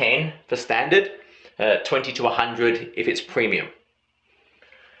have 10 for standard, 20 to 100 if it's premium.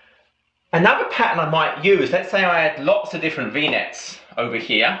 Another pattern I might use, let's say I had lots of different VNets over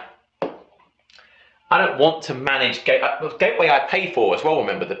here. I don't want to manage gateway I pay for as well.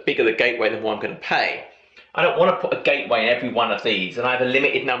 Remember, the bigger the gateway, the more I'm going to pay. I don't want to put a gateway in every one of these, and I have a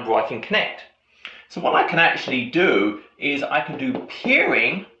limited number I can connect. So what I can actually do is I can do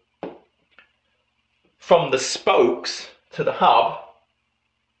peering from the spokes to the hub.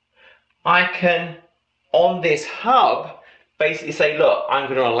 I can, on this hub, basically say, look, I'm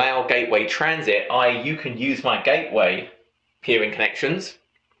going to allow gateway transit, i.e. you can use my gateway peering connections.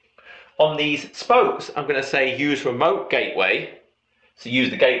 On these spokes, I'm going to say use remote gateway, so use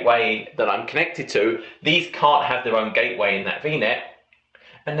the gateway that I'm connected to. These can't have their own gateway in that VNet,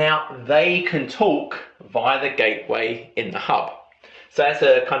 and now they can talk via the gateway in the hub. So that's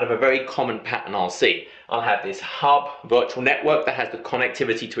a kind of a very common pattern I'll see. I'll have this hub virtual network that has the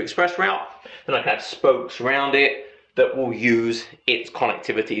connectivity to ExpressRoute, then I can have spokes around it that will use its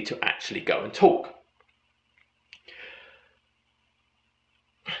connectivity to actually go and talk.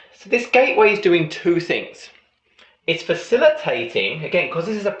 So this gateway is doing two things. It's facilitating, again, because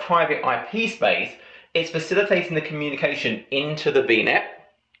this is a private IP space, it's facilitating the communication into the VNet.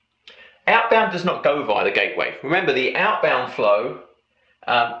 Outbound does not go via the gateway. Remember, the outbound flow,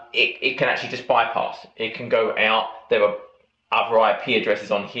 it can actually just bypass. It can go out. There are other IP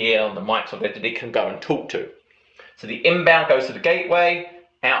addresses on here, on the Microsoft that it can go and talk to. So the inbound goes to the gateway,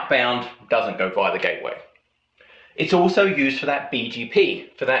 outbound doesn't go via the gateway. It's also used for that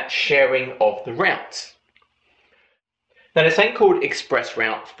BGP, for that sharing of the routes. Now there's something called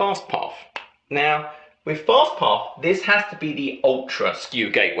ExpressRoute FastPath. Now with FastPath, this has to be the ultra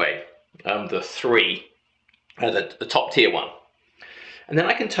SKU gateway, the top tier one. And then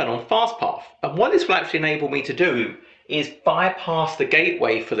I can turn on FastPath. And what this will actually enable me to do is bypass the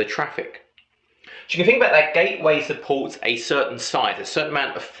gateway for the traffic. So you can think about that gateway supports a certain size, a certain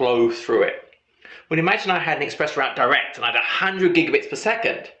amount of flow through it. Well, imagine I had an ExpressRoute Direct and I had 100 gigabits per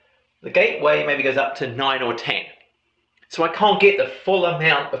second. The gateway maybe goes up to 9 or 10. So I can't get the full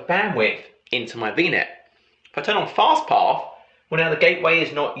amount of bandwidth into my VNet. If I turn on FastPath, well, now the gateway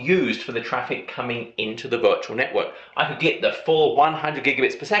is not used for the traffic coming into the virtual network. I could get the full 100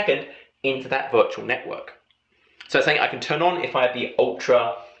 gigabits per second into that virtual network. So I'm saying I can turn on if I have the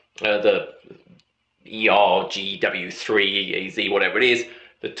ultra, the ERGW3, AZ, whatever it is,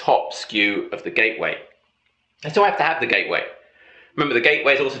 the top SKU of the gateway. And so I have to have the gateway. Remember, the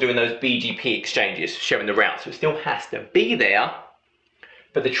gateway is also doing those BGP exchanges, sharing the route, so it still has to be there,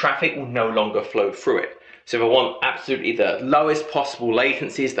 but the traffic will no longer flow through it. So if I want absolutely the lowest possible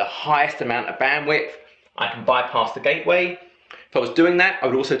latencies, the highest amount of bandwidth, I can bypass the gateway. If I was doing that, I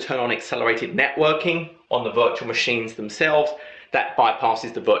would also turn on accelerated networking on the virtual machines themselves. That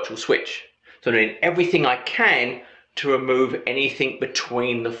bypasses the virtual switch. So I'm doing everything I can to remove anything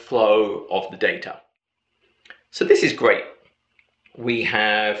between the flow of the data. So this is great. We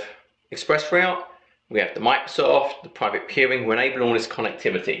have ExpressRoute, we have the Microsoft, the private peering, we're enabling all this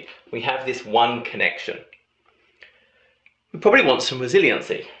connectivity. We have this one connection. We probably want some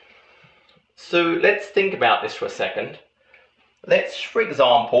resiliency. So let's think about this for a second. Let's, for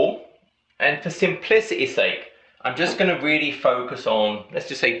example, and for simplicity's sake, I'm just going to really focus on, let's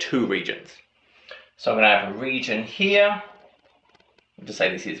just say 2 regions. So I'm going to have a region here. I'll just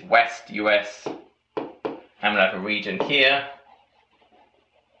say this is West US. I'm going to have a region here.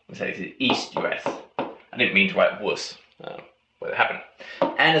 Let's say this is East US. I didn't mean to write WUS, what happened.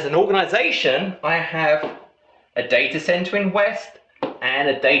 And as an organization, I have a data center in West and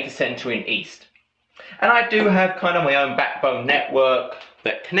a data center in East. And I do have kind of my own backbone network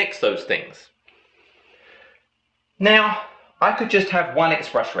that connects those things. Now, I could just have one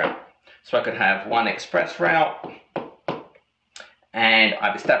ExpressRoute. So I could have one ExpressRoute, and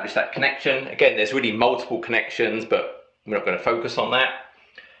I've established that connection. Again, there's really multiple connections, but we're not going to focus on that.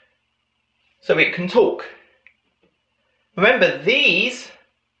 So it can talk. Remember, these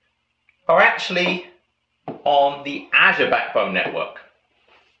are actually on the Azure backbone network.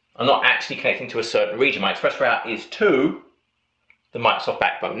 I'm not actually connecting to a certain region. My ExpressRoute is to the Microsoft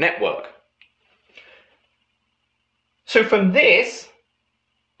backbone network. So from this,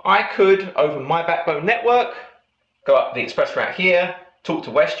 I could, over my backbone network, go up the ExpressRoute here, talk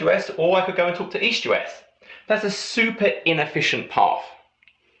to West US, or I could go and talk to East US. That's a super inefficient path.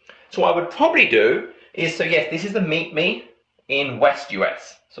 So what I would probably do is, so yes, this is the meet me in West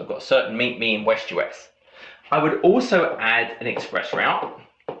US. So I've got a certain meet me in West US. I would also add an ExpressRoute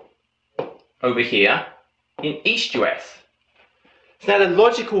over here in East US. So now the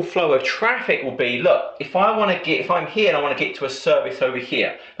logical flow of traffic will be, look, if I'm here and I want to get to a service over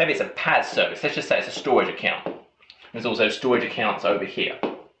here, maybe it's a PaaS service, let's just say it's a storage account. There's also storage accounts over here.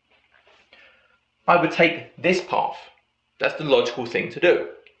 I would take this path. That's the logical thing to do.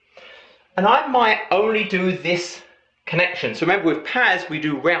 And I might only do this connection. So remember, with PaaS, we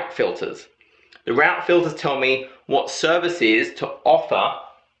do route filters. The route filters tell me what services to offer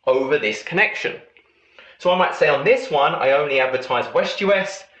over this connection. So I might say on this one, I only advertise West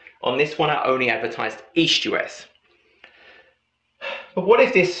US. On this one, I only advertised East US. But what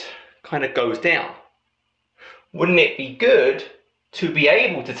if this kind of goes down? Wouldn't it be good to be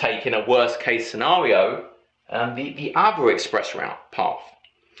able to take, in a worst case scenario, the other ExpressRoute path?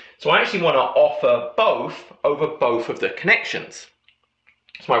 So I actually want to offer both over both of the connections.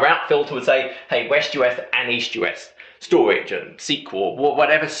 So my route filter would say, hey, West US and East US, storage and SQL,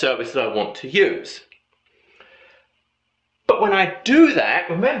 whatever services I want to use. But when I do that,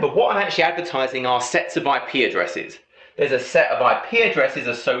 remember what I'm actually advertising are sets of IP addresses. There's a set of IP addresses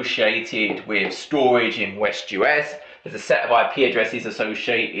associated with storage in West US. There's a set of IP addresses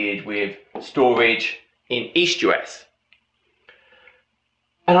associated with storage in East US.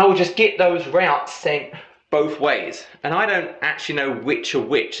 And I will just get those routes sent both ways. And I don't actually know which are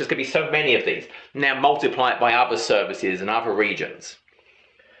which. There's going to be so many of these. Now multiply it by other services and other regions.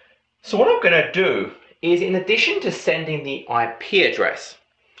 So what I'm going to do is, in addition to sending the IP address,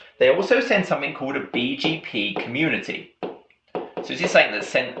 they also send something called a BGP community. So this is something that's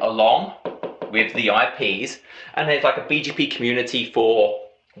sent along with the IPs, and there's like a BGP community for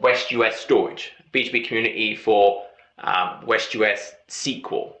West US storage, BGP community for West US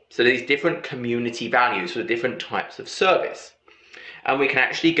SQL. So these different community values for the different types of service. And we can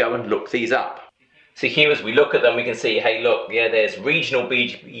actually go and look these up. So here, as we look at them, we can see, hey, look, yeah, there's regional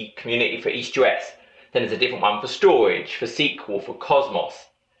BGP community for East US. Then there's a different one for storage, for SQL, for Cosmos.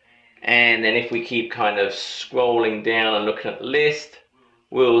 And then if we keep kind of scrolling down and looking at the list,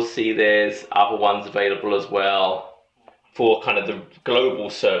 we'll see there's other ones available as well for kind of the global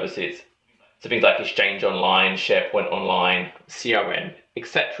services. So things like Exchange Online, SharePoint Online, CRM,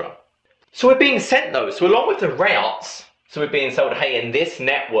 etc. So we're being sent those. So along with the routes, so we're being told, hey, in this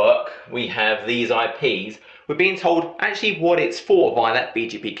network, we have these IPs. We're being told actually what it's for via that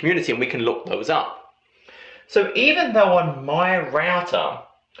BGP community, and we can look those up. So even though on my router,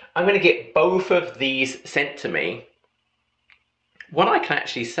 I'm going to get both of these sent to me, what I can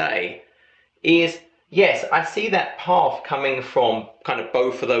actually say is, yes, I see that path coming from kind of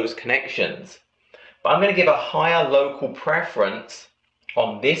both of those connections, but I'm going to give a higher local preference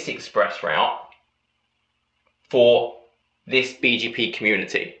on this express route for this BGP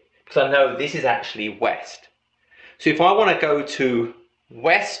community, because I know this is actually west. So if I want to go to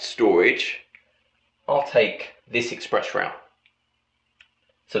west storage, I'll take this express route.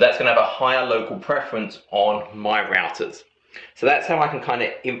 So that's going to have a higher local preference on my routers. So that's how I can kind of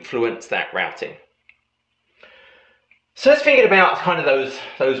influence that routing. So let's think about kind of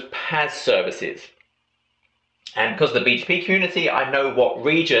those PaaS services. And because of the BGP community, I know what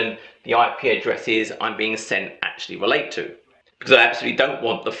region the IP addresses I'm being sent actually relate to. Because I absolutely don't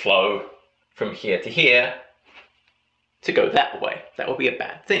want the flow from here to here to go that way. That would be a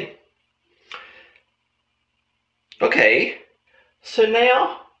bad thing. Okay, so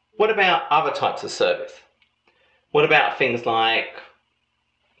now what about other types of service? What about things like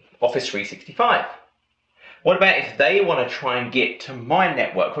Office 365? What about if they want to try and get to my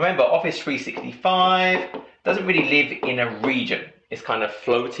network? Remember, Office 365 doesn't really live in a region. It's kind of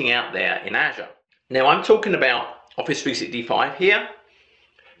floating out there in Azure. Now I'm talking about Office 365 here.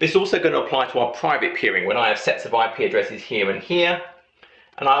 This is also going to apply to our private peering when I have sets of IP addresses here and here.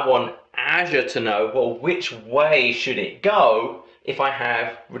 And I want Azure to know, well, which way should it go if I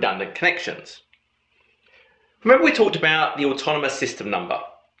have redundant connections? Remember we talked about the autonomous system number.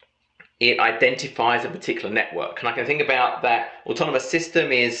 It identifies a particular network, and I can think about that autonomous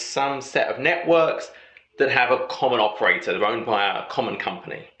system is some set of networks that have a common operator. They're owned by a common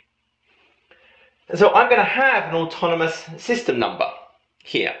company. And so I'm going to have an autonomous system number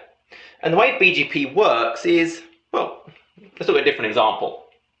here. And the way BGP works is, well, let's look at a different example.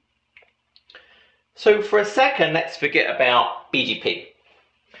 So for a second, let's forget about BGP.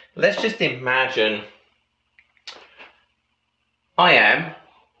 Let's just imagine I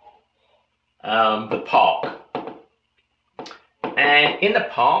am the park. And in the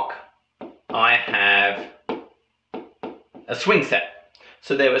park, I have a swing set.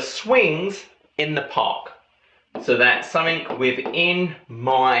 So there are swings in the park. So that's something within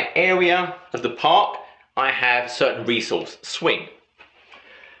my area of the park, I have certain resource, swing.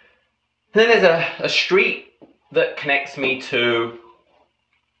 And then there's a street that connects me to,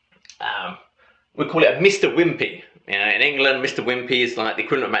 we call it a Mr. Wimpy. In England, Mr. Wimpy is like the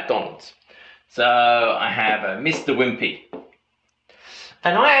equivalent of McDonald's. So I have a Mr. Wimpy.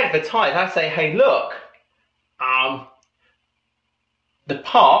 And I advertise, I say, hey, look, the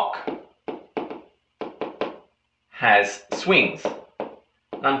park has swings.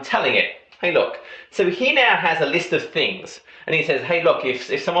 And I'm telling it, hey, look. So he now has a list of things. And he says, hey, look,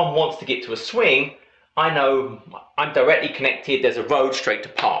 if someone wants to get to a swing, I know I'm directly connected. There's a road straight to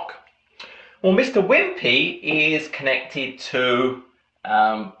park. Well, Mr. Wimpy is connected to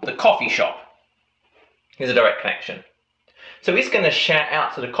the coffee shop. Here's a direct connection. So he's going to shout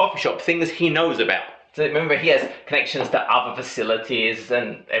out to the coffee shop things he knows about. So remember, he has connections to other facilities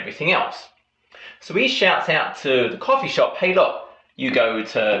and everything else. So he shouts out to the coffee shop, hey, look, you go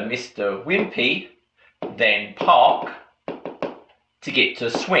to Mr. Wimpy, then park to get to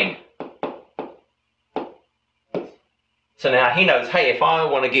swing. So now he knows, hey, if I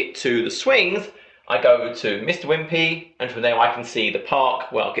want to get to the swings, I go to Mr. Wimpy, and from there I can see the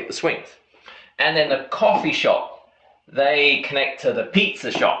park where I'll get the swings. And then the coffee shop, they connect to the pizza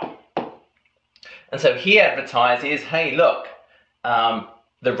shop. And so he advertises, hey, look,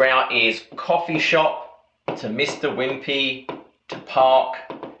 the route is coffee shop to Mr. Wimpy to park,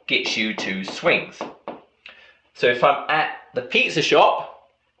 gets you to swings. So if I'm at the pizza shop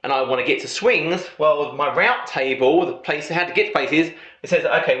and I want to get to swings, well, my route table, the place how to get to places, it says,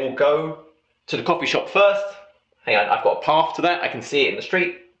 okay, we'll go to the coffee shop first. Hang on, I've got a path to that. I can see it in the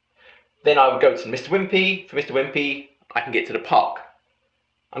street. Then I would go to Mr. Wimpy. For Mr. Wimpy, I can get to the park.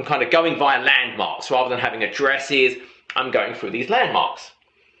 I'm kind of going via landmarks rather than having addresses. I'm going through these landmarks.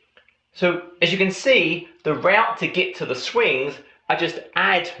 So as you can see, the route to get to the swings, I just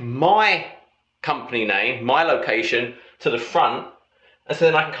add my company name, my location to the front, and so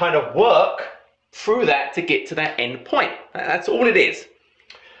then I can kind of work through that to get to that end point. That's all it is.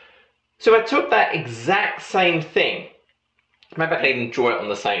 So I took that exact same thing. Maybe I can even draw it on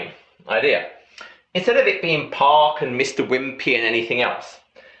the same idea. Instead of it being Park and Mr. Wimpy and anything else,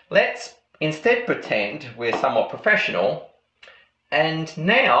 let's instead pretend we're somewhat professional, and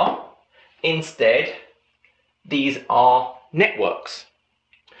now instead these are networks.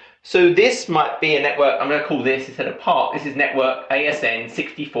 So this might be a network, I'm going to call this, instead of Park, this is network ASN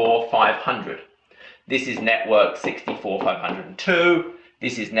 64500. This is network 64502.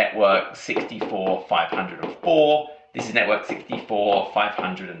 This is network 64504. This is network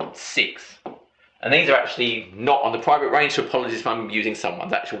 64506. And these are actually not on the private range, so apologies if I'm using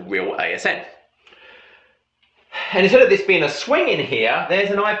someone's actual real ASN. And instead of this being a swing in here, there's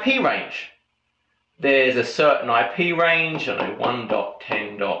an IP range. There's a certain IP range, I know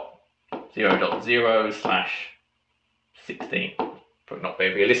 1.10.0.0/16. Probably not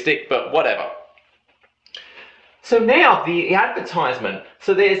very realistic, but whatever. So now the advertisement,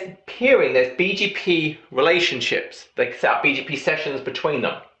 so there's peering, there's BGP relationships. They set up BGP sessions between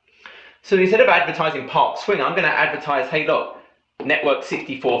them. So instead of advertising Park Swing, I'm going to advertise, hey look, network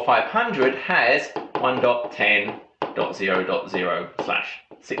 64500 has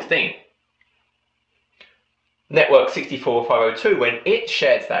 1.10.0.0/16. Network 64502, when it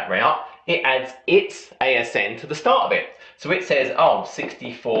shares that route, it adds its ASN to the start of it. So it says, oh,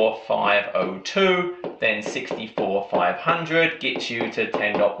 64502, then 64500 gets you to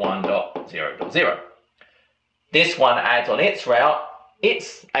 10.1.0.0. This one adds on its route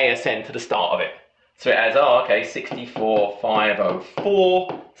its ASN to the start of it. So it adds, oh, okay,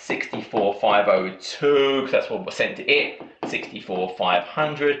 64504, 64502, because that's what was sent to it,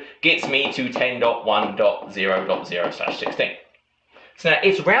 64500, gets me to 10.1.0.0/16. So now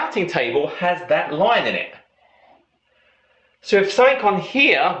its routing table has that line in it. So if something on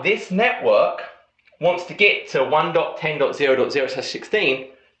here, this network, wants to get to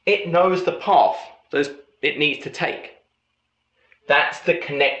 1.10.0.0/16, it knows the path it needs to take. That's the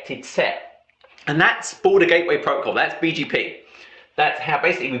connected set. And that's Border Gateway Protocol, that's BGP. That's how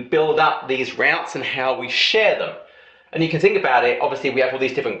basically we build up these routes and how we share them. And you can think about it, obviously we have all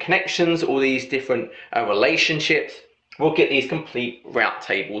these different connections, all these different relationships. We'll get these complete route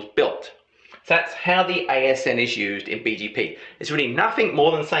tables built. So that's how the ASN is used in BGP. It's really nothing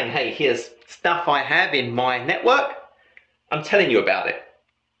more than saying, hey, here's stuff I have in my network. I'm telling you about it.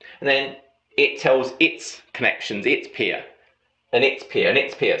 And then it tells its connections, its peer, and its peer, and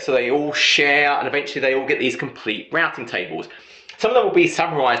its peer. So they all share, and eventually they all get these complete routing tables. Some of them will be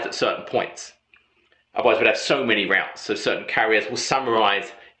summarized at certain points. Otherwise we'd have so many routes. So certain carriers will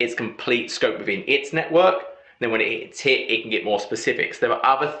summarize its complete scope within its network. Then when it's hit, it can get more specifics. There are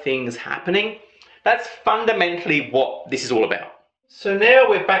other things happening. That's fundamentally what this is all about. So now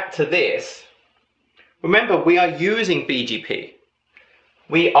we're back to this. Remember, we are using BGP.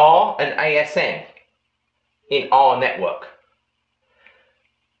 We are an ASN in our network.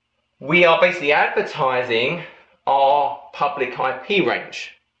 We are basically advertising our public IP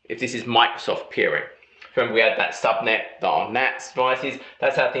range. If this is Microsoft peering. Remember, we had that subnet, our NATs devices.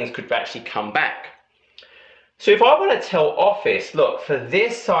 That's how things could actually come back. So if I want to tell Office, look, for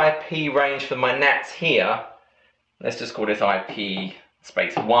this IP range for my NATs here, let's just call this IP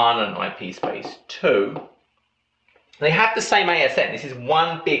space 1 and IP space 2. They have the same ASN. This is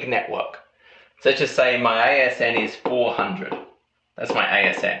one big network. So let's just say my ASN is 400. That's my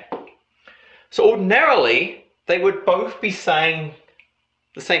ASN. So ordinarily, they would both be saying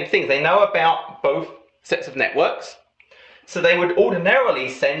the same things. They know about both sets of networks. So they would ordinarily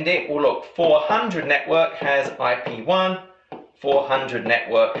send it, well look, 400 network has IP1, 400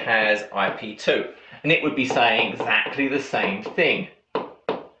 network has IP2. And it would be saying exactly the same thing.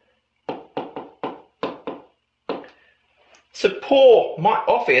 poor my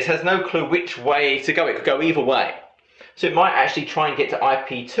office has no clue which way to go. It could go either way. So it might actually try and get to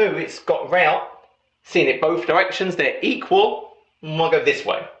IP2. It's got route, seeing it both directions, they're equal, and we'll go this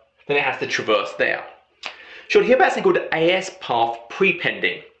way. Then it has to traverse there. You'll hear about something called AS path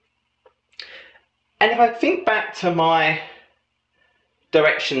prepending. And if I think back to my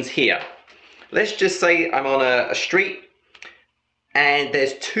directions here, let's just say I'm on a street and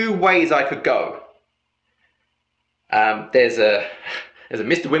there's two ways I could go. There's a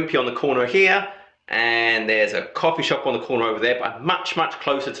Mr. Wimpy on the corner here, and there's a coffee shop on the corner over there, but I'm much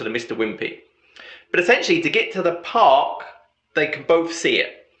closer to the Mr. Wimpy. But essentially, to get to the park, they can both see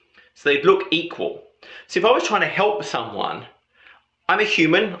it. So they'd look equal. So if I was trying to help someone, I'm a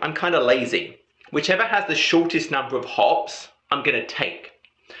human, I'm kind of lazy. Whichever has the shortest number of hops, I'm going to take.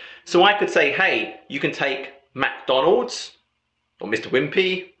 So I could say, hey, you can take McDonald's, or Mr.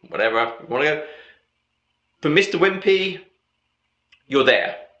 Wimpy, whatever you want to go. For Mr. Wimpy, you're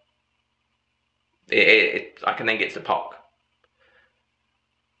there. I can then get to the park.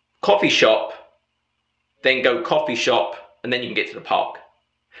 Coffee shop, then go coffee shop, and then you can get to the park.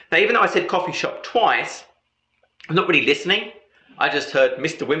 Now, even though I said coffee shop twice, I'm not really listening. I just heard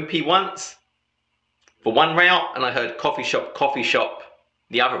Mr. Wimpy once for one route, and I heard coffee shop,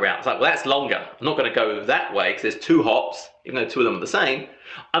 the other route. It's like, well, that's longer. I'm not going to go that way because there's two hops, even though two of them are the same.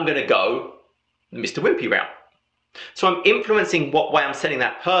 I'm going to go the Mr. Wimpy route. So I'm influencing what way I'm sending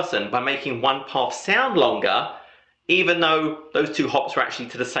that person by making one path sound longer, even though those two hops are actually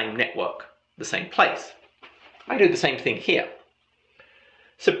to the same network, the same place. I do the same thing here.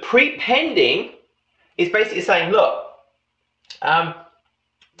 So prepending is basically saying, look,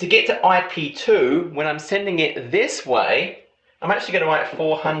 to get to IP2, when I'm sending it this way, I'm actually going to write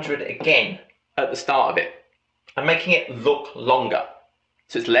 400 again at the start of it. I'm making it look longer,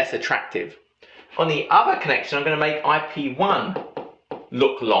 so it's less attractive. On the other connection, I'm going to make IP1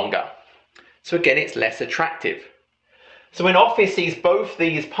 look longer. So again, it's less attractive. So when Office sees both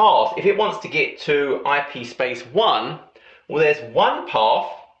these paths, if it wants to get to IP space 1, well, there's one path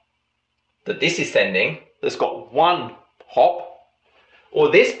that this is sending that's got one hop,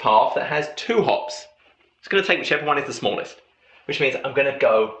 or this path that has two hops. It's going to take whichever one is the smallest, which means I'm going to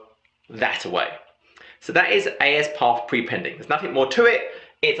go that way. So that is AS path prepending. There's nothing more to it.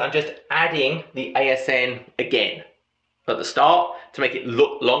 I'm just adding the ASN again at the start to make it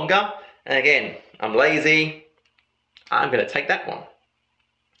look longer. And again, I'm lazy. I'm going to take that one.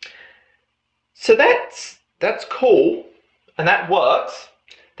 So that's cool, and that works.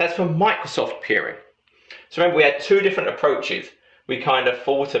 That's for Microsoft peering. So remember, we had two different approaches. We kind of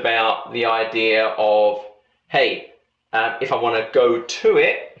thought about the idea of, hey, if I want to go to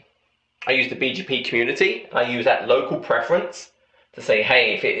it, I use the BGP community. I use that local preference to say,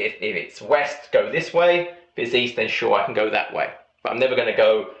 hey, if it's west, go this way. If it's east, then sure, I can go that way. But I'm never going to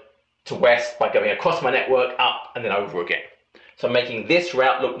go to west by going across my network, up, and then over again. So I'm making this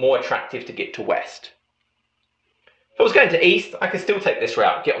route look more attractive to get to west. If I was going to east, I could still take this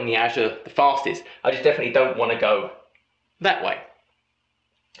route, get on the Azure the fastest. I just definitely don't want to go that way.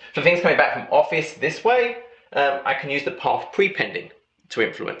 For things coming back from Office this way, I can use the path prepending to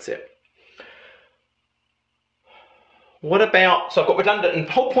influence it. What about, so I've got redundant, and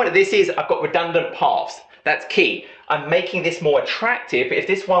the whole point of this is I've got redundant paths. That's key. I'm making this more attractive, but if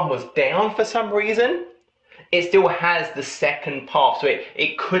this one was down for some reason, it still has the second path, so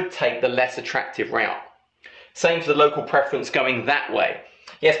it could take the less attractive route. Same for the local preference going that way.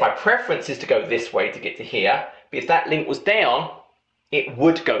 Yes, my preference is to go this way to get to here, but if that link was down, it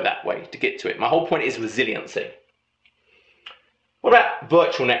would go that way to get to it. My whole point is resiliency. What about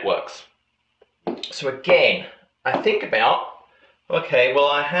virtual networks? So again, I think about, okay, well,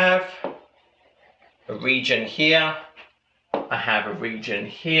 I have a region here, I have a region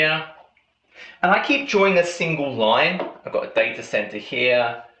here, and I keep drawing a single line. I've got a data center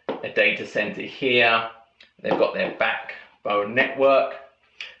here, a data center here, they've got their backbone network.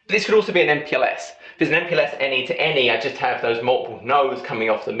 But this could also be an MPLS. If it's an MPLS any to any, I just have those multiple nodes coming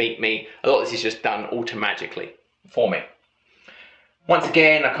off the meet me. A lot of this is just done automatically for me. Once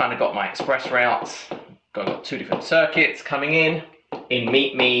again, I kind of got my express routes. I've got two different circuits coming in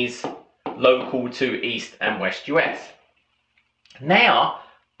meet me's, local to East and West US. Now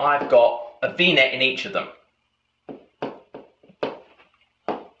I've got a VNet in each of them.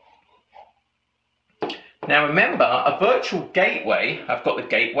 Now remember, a virtual gateway, I've got the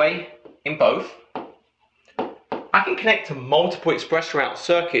gateway in both. I can connect to multiple ExpressRoute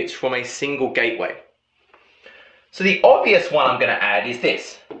circuits from a single gateway. So the obvious one I'm going to add is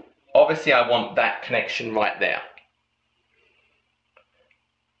this. Obviously I want that connection right there.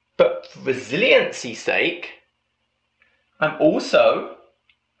 But for resiliency's sake, I'm also,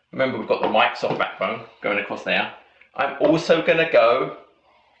 remember we've got the Microsoft backbone going across there, I'm also going to go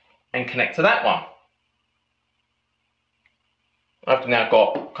and connect to that one. I've now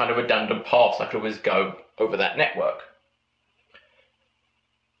got kind of redundant paths, I could always go over that network.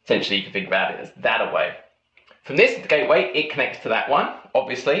 Essentially, you can think about it as that away. From this gateway, it connects to that one,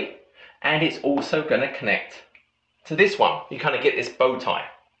 obviously, and it's also going to connect to this one. You kind of get this bow tie.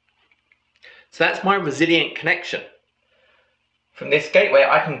 So that's my resilient connection. From this gateway,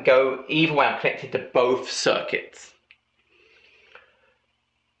 I can go either way. I'm connected to both circuits.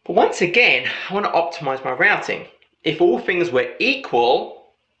 But once again, I want to optimize my routing. If all things were equal,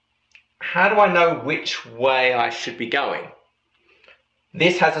 how do I know which way I should be going?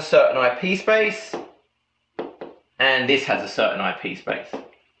 This has a certain IP space, and this has a certain IP space.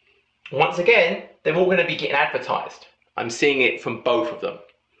 Once again, they're all going to be getting advertised. I'm seeing it from both of them.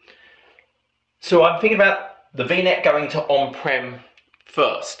 So I'm thinking about the VNet going to on-prem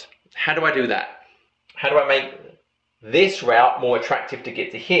first. How do I do that? How do I make this route more attractive to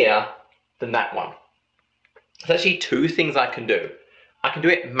get to here than that one? There's actually two things I can do. I can do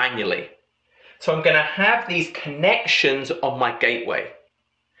it manually. So I'm going to have these connections on my gateway,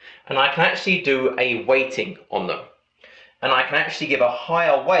 and I can actually do a weighting on them. And I can actually give a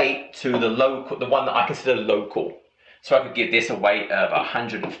higher weight to the local, the one that I consider local. So I could give this a weight of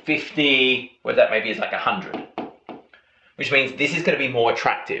 150, where that maybe is like 100, which means this is going to be more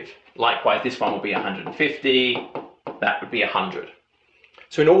attractive. Likewise, this one will be 150, that would be 100.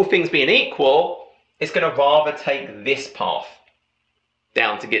 So in all things being equal, it's going to rather take this path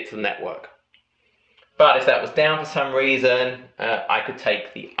down to get to the network. But if that was down for some reason, I could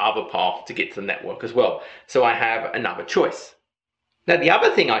take the other path to get to the network as well. So I have another choice. Now the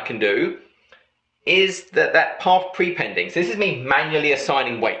other thing I can do is that path prepending. So this is me manually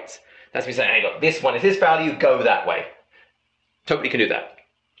assigning weights. That's me saying, hey look, this one is this value, go that way. Totally can do that.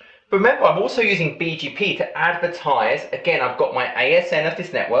 But remember, I'm also using BGP to advertise. Again, I've got my ASN of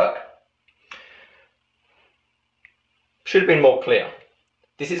this network. Should have been more clear.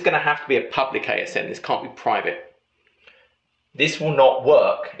 This is going to have to be a public ASN. This can't be private. This will not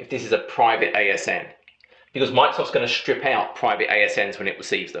work if this is a private ASN, because Microsoft's going to strip out private ASNs when it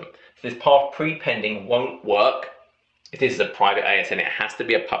receives them. So this path prepending won't work if this is a private ASN. It has to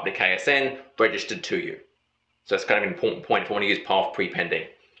be a public ASN registered to you. So that's kind of an important point if I want to use path prepending.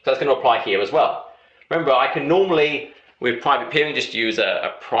 So that's going to apply here as well. Remember, I can normally, with private peering, just use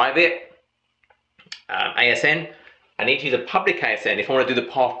a private ASN. I need to use a public ASN if I want to do the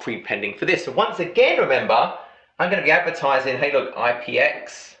path prepending for this. So once again, remember, I'm going to be advertising, hey look,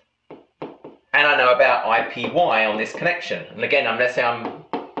 IPX, and I know about IPY on this connection. And again, let's say I'm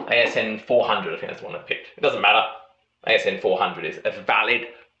ASN 400, I think that's the one I picked. It doesn't matter. ASN 400 is a valid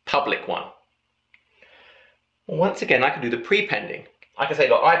public one. Well, once again, I can do the prepending. I can say,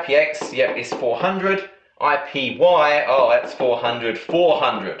 look, IPX, yeah, is 400. IPY, oh, that's 400,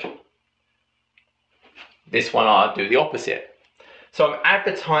 400. This one I'll do the opposite. So I'm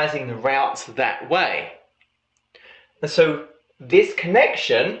advertising the routes that way. And so this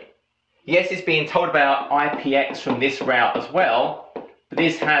connection, yes, it's being told about IPX from this route as well, but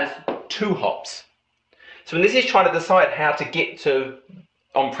this has 2 hops. So when this is trying to decide how to get to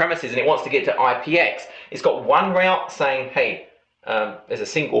on premises and it wants to get to IPX, it's got one route saying, hey, there's a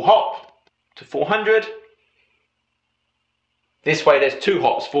single hop to 400. This way there's 2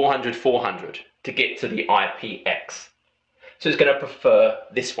 hops, 400, 400. To get to the IPX. So it's going to prefer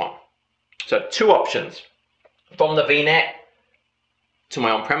this one. So 2 options. From the VNet to my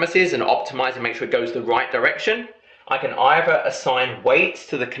on-premises and optimize and make sure it goes the right direction. I can either assign weights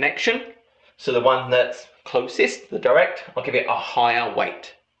to the connection. So the one that's closest, the direct, I'll give it a higher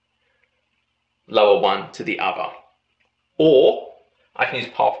weight. Lower one to the other. Or I can use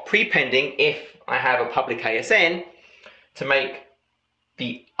path prepending if I have a public ASN to make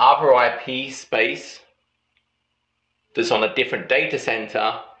the other IP space that's on a different data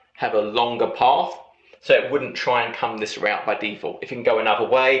center have a longer path, so it wouldn't try and come this route by default. If it can go another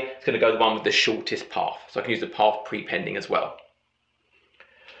way, it's going to go the one with the shortest path. So I can use the path prepending as well.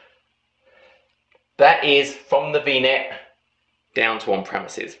 That is from the VNet down to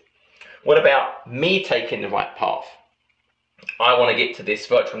on-premises. What about me taking the right path? I want to get to this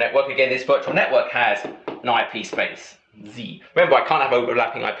virtual network. Again, this virtual network has an IP space. Z. Remember, I can't have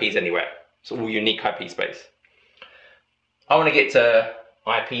overlapping IPs anywhere. It's all unique IP space. I want to get to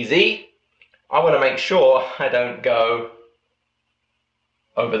IPZ. I want to make sure I don't go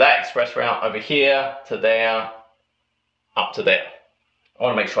over that express route over here to there, up to there. I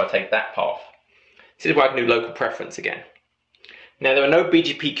want to make sure I take that path. This is where I can do local preference again. Now, there are no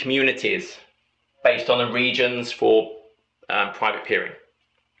BGP communities based on the regions for private peering.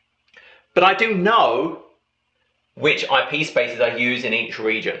 But I do know which IP spaces I use in each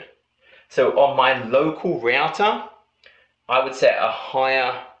region. So on my local router, I would set a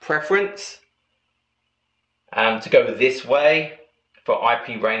higher preference to go this way for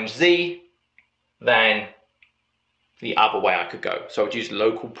IP range Z than the other way I could go. So I would use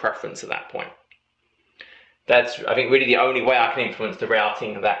local preference at that point. That's, I think, really the only way I can influence the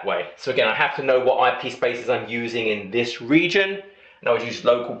routing that way. So again, I have to know what IP spaces I'm using in this region, and I would use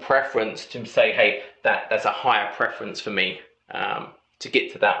local preference to say, hey, that's a higher preference for me to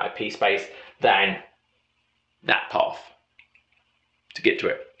get to that IP space than that path to get to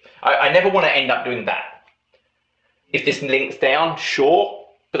it. I never want to end up doing that. If this links down, sure,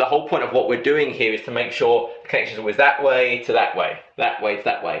 but the whole point of what we're doing here is to make sure the connection is always that way to that way, that way to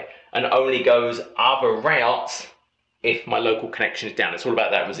that way, and only goes other routes if my local connection is down. It's all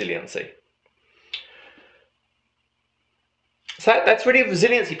about that resiliency. So that's really the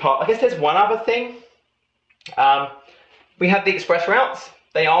resiliency part. I guess there's one other thing. We have the express routes.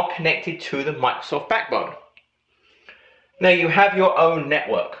 They are connected to the Microsoft backbone. Now you have your own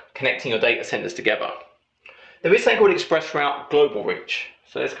network connecting your data centers together. There is something called ExpressRoute Global Reach.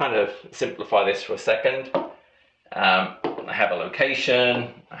 So let's kind of simplify this for a second. I have a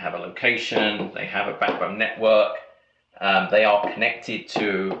location, they have a backbone network. They are connected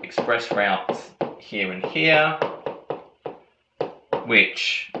to express routes here and here,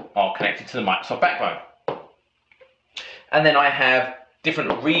 which are connected to the Microsoft backbone. And then I have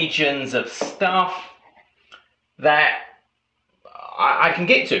different regions of stuff that I can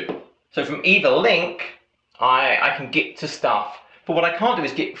get to. So from either link, I can get to stuff. But what I can't do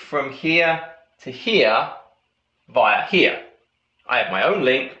is get from here to here via here. I have my own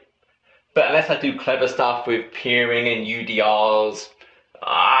link, but unless I do clever stuff with peering and UDRs,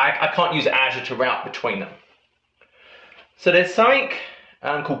 I can't use Azure to route between them. So there's something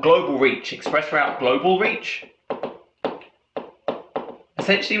called Global Reach, ExpressRoute Global Reach.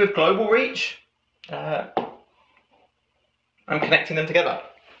 Essentially with Global Reach, I'm connecting them together.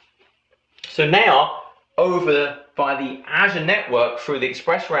 So now, over by the Azure network through the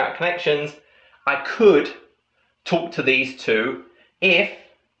ExpressRoute connections, I could talk to these two if,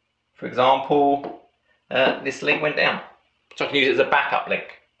 for example, this link went down. So I can use it as a backup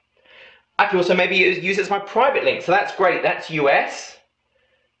link. I can also maybe use it as my private link. So that's great, that's US.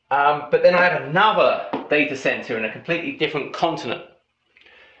 But then I have another data center in a completely different continent.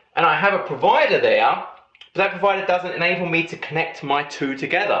 And I have a provider there, but that provider doesn't enable me to connect my two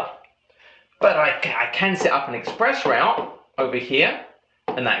together. But I can set up an express route over here,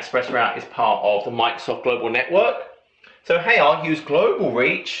 and that express route is part of the Microsoft Global Network. So hey, I'll use Global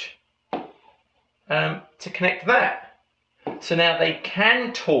Reach to connect that. So now they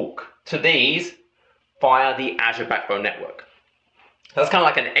can talk to these via the Azure Backbone Network. That's kind of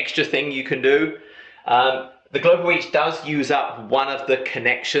like an extra thing you can do. The Global Reach does use up one of the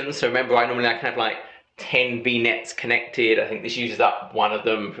connections. So remember, I can have like 10 VNets connected. I think this uses up one of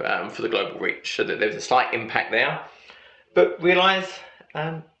them for the Global Reach, so that there's a slight impact there. But realize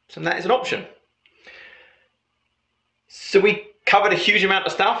that is an option. So we covered a huge amount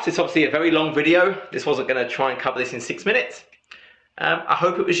of stuff. It's obviously a very long video. This wasn't going to try and cover this in 6 minutes. I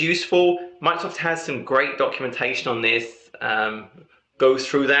hope it was useful. Microsoft has some great documentation on this. Goes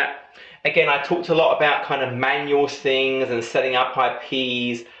through that. Again, I talked a lot about kind of manual things and setting up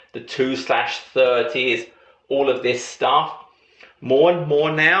IPs, the 2/30s, all of this stuff. More and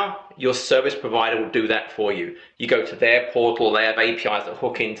more now, your service provider will do that for you. You go to their portal, they have APIs that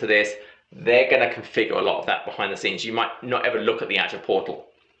hook into this. They're going to configure a lot of that behind the scenes. You might not ever look at the Azure portal.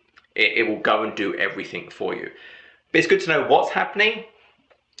 It will go and do everything for you. But it's good to know what's happening.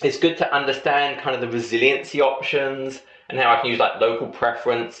 It's good to understand kind of the resiliency options and how I can use like local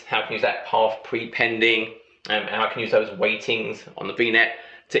preference, how I can use that path prepending, and how I can use those weightings on the VNet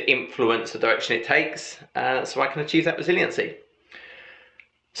to influence the direction it takes so I can achieve that resiliency.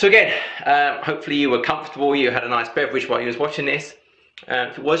 So again, hopefully you were comfortable, you had a nice beverage while you was watching this.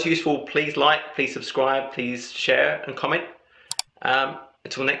 If it was useful, please like, please subscribe, please share and comment.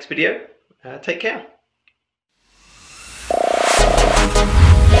 Until next video, take care.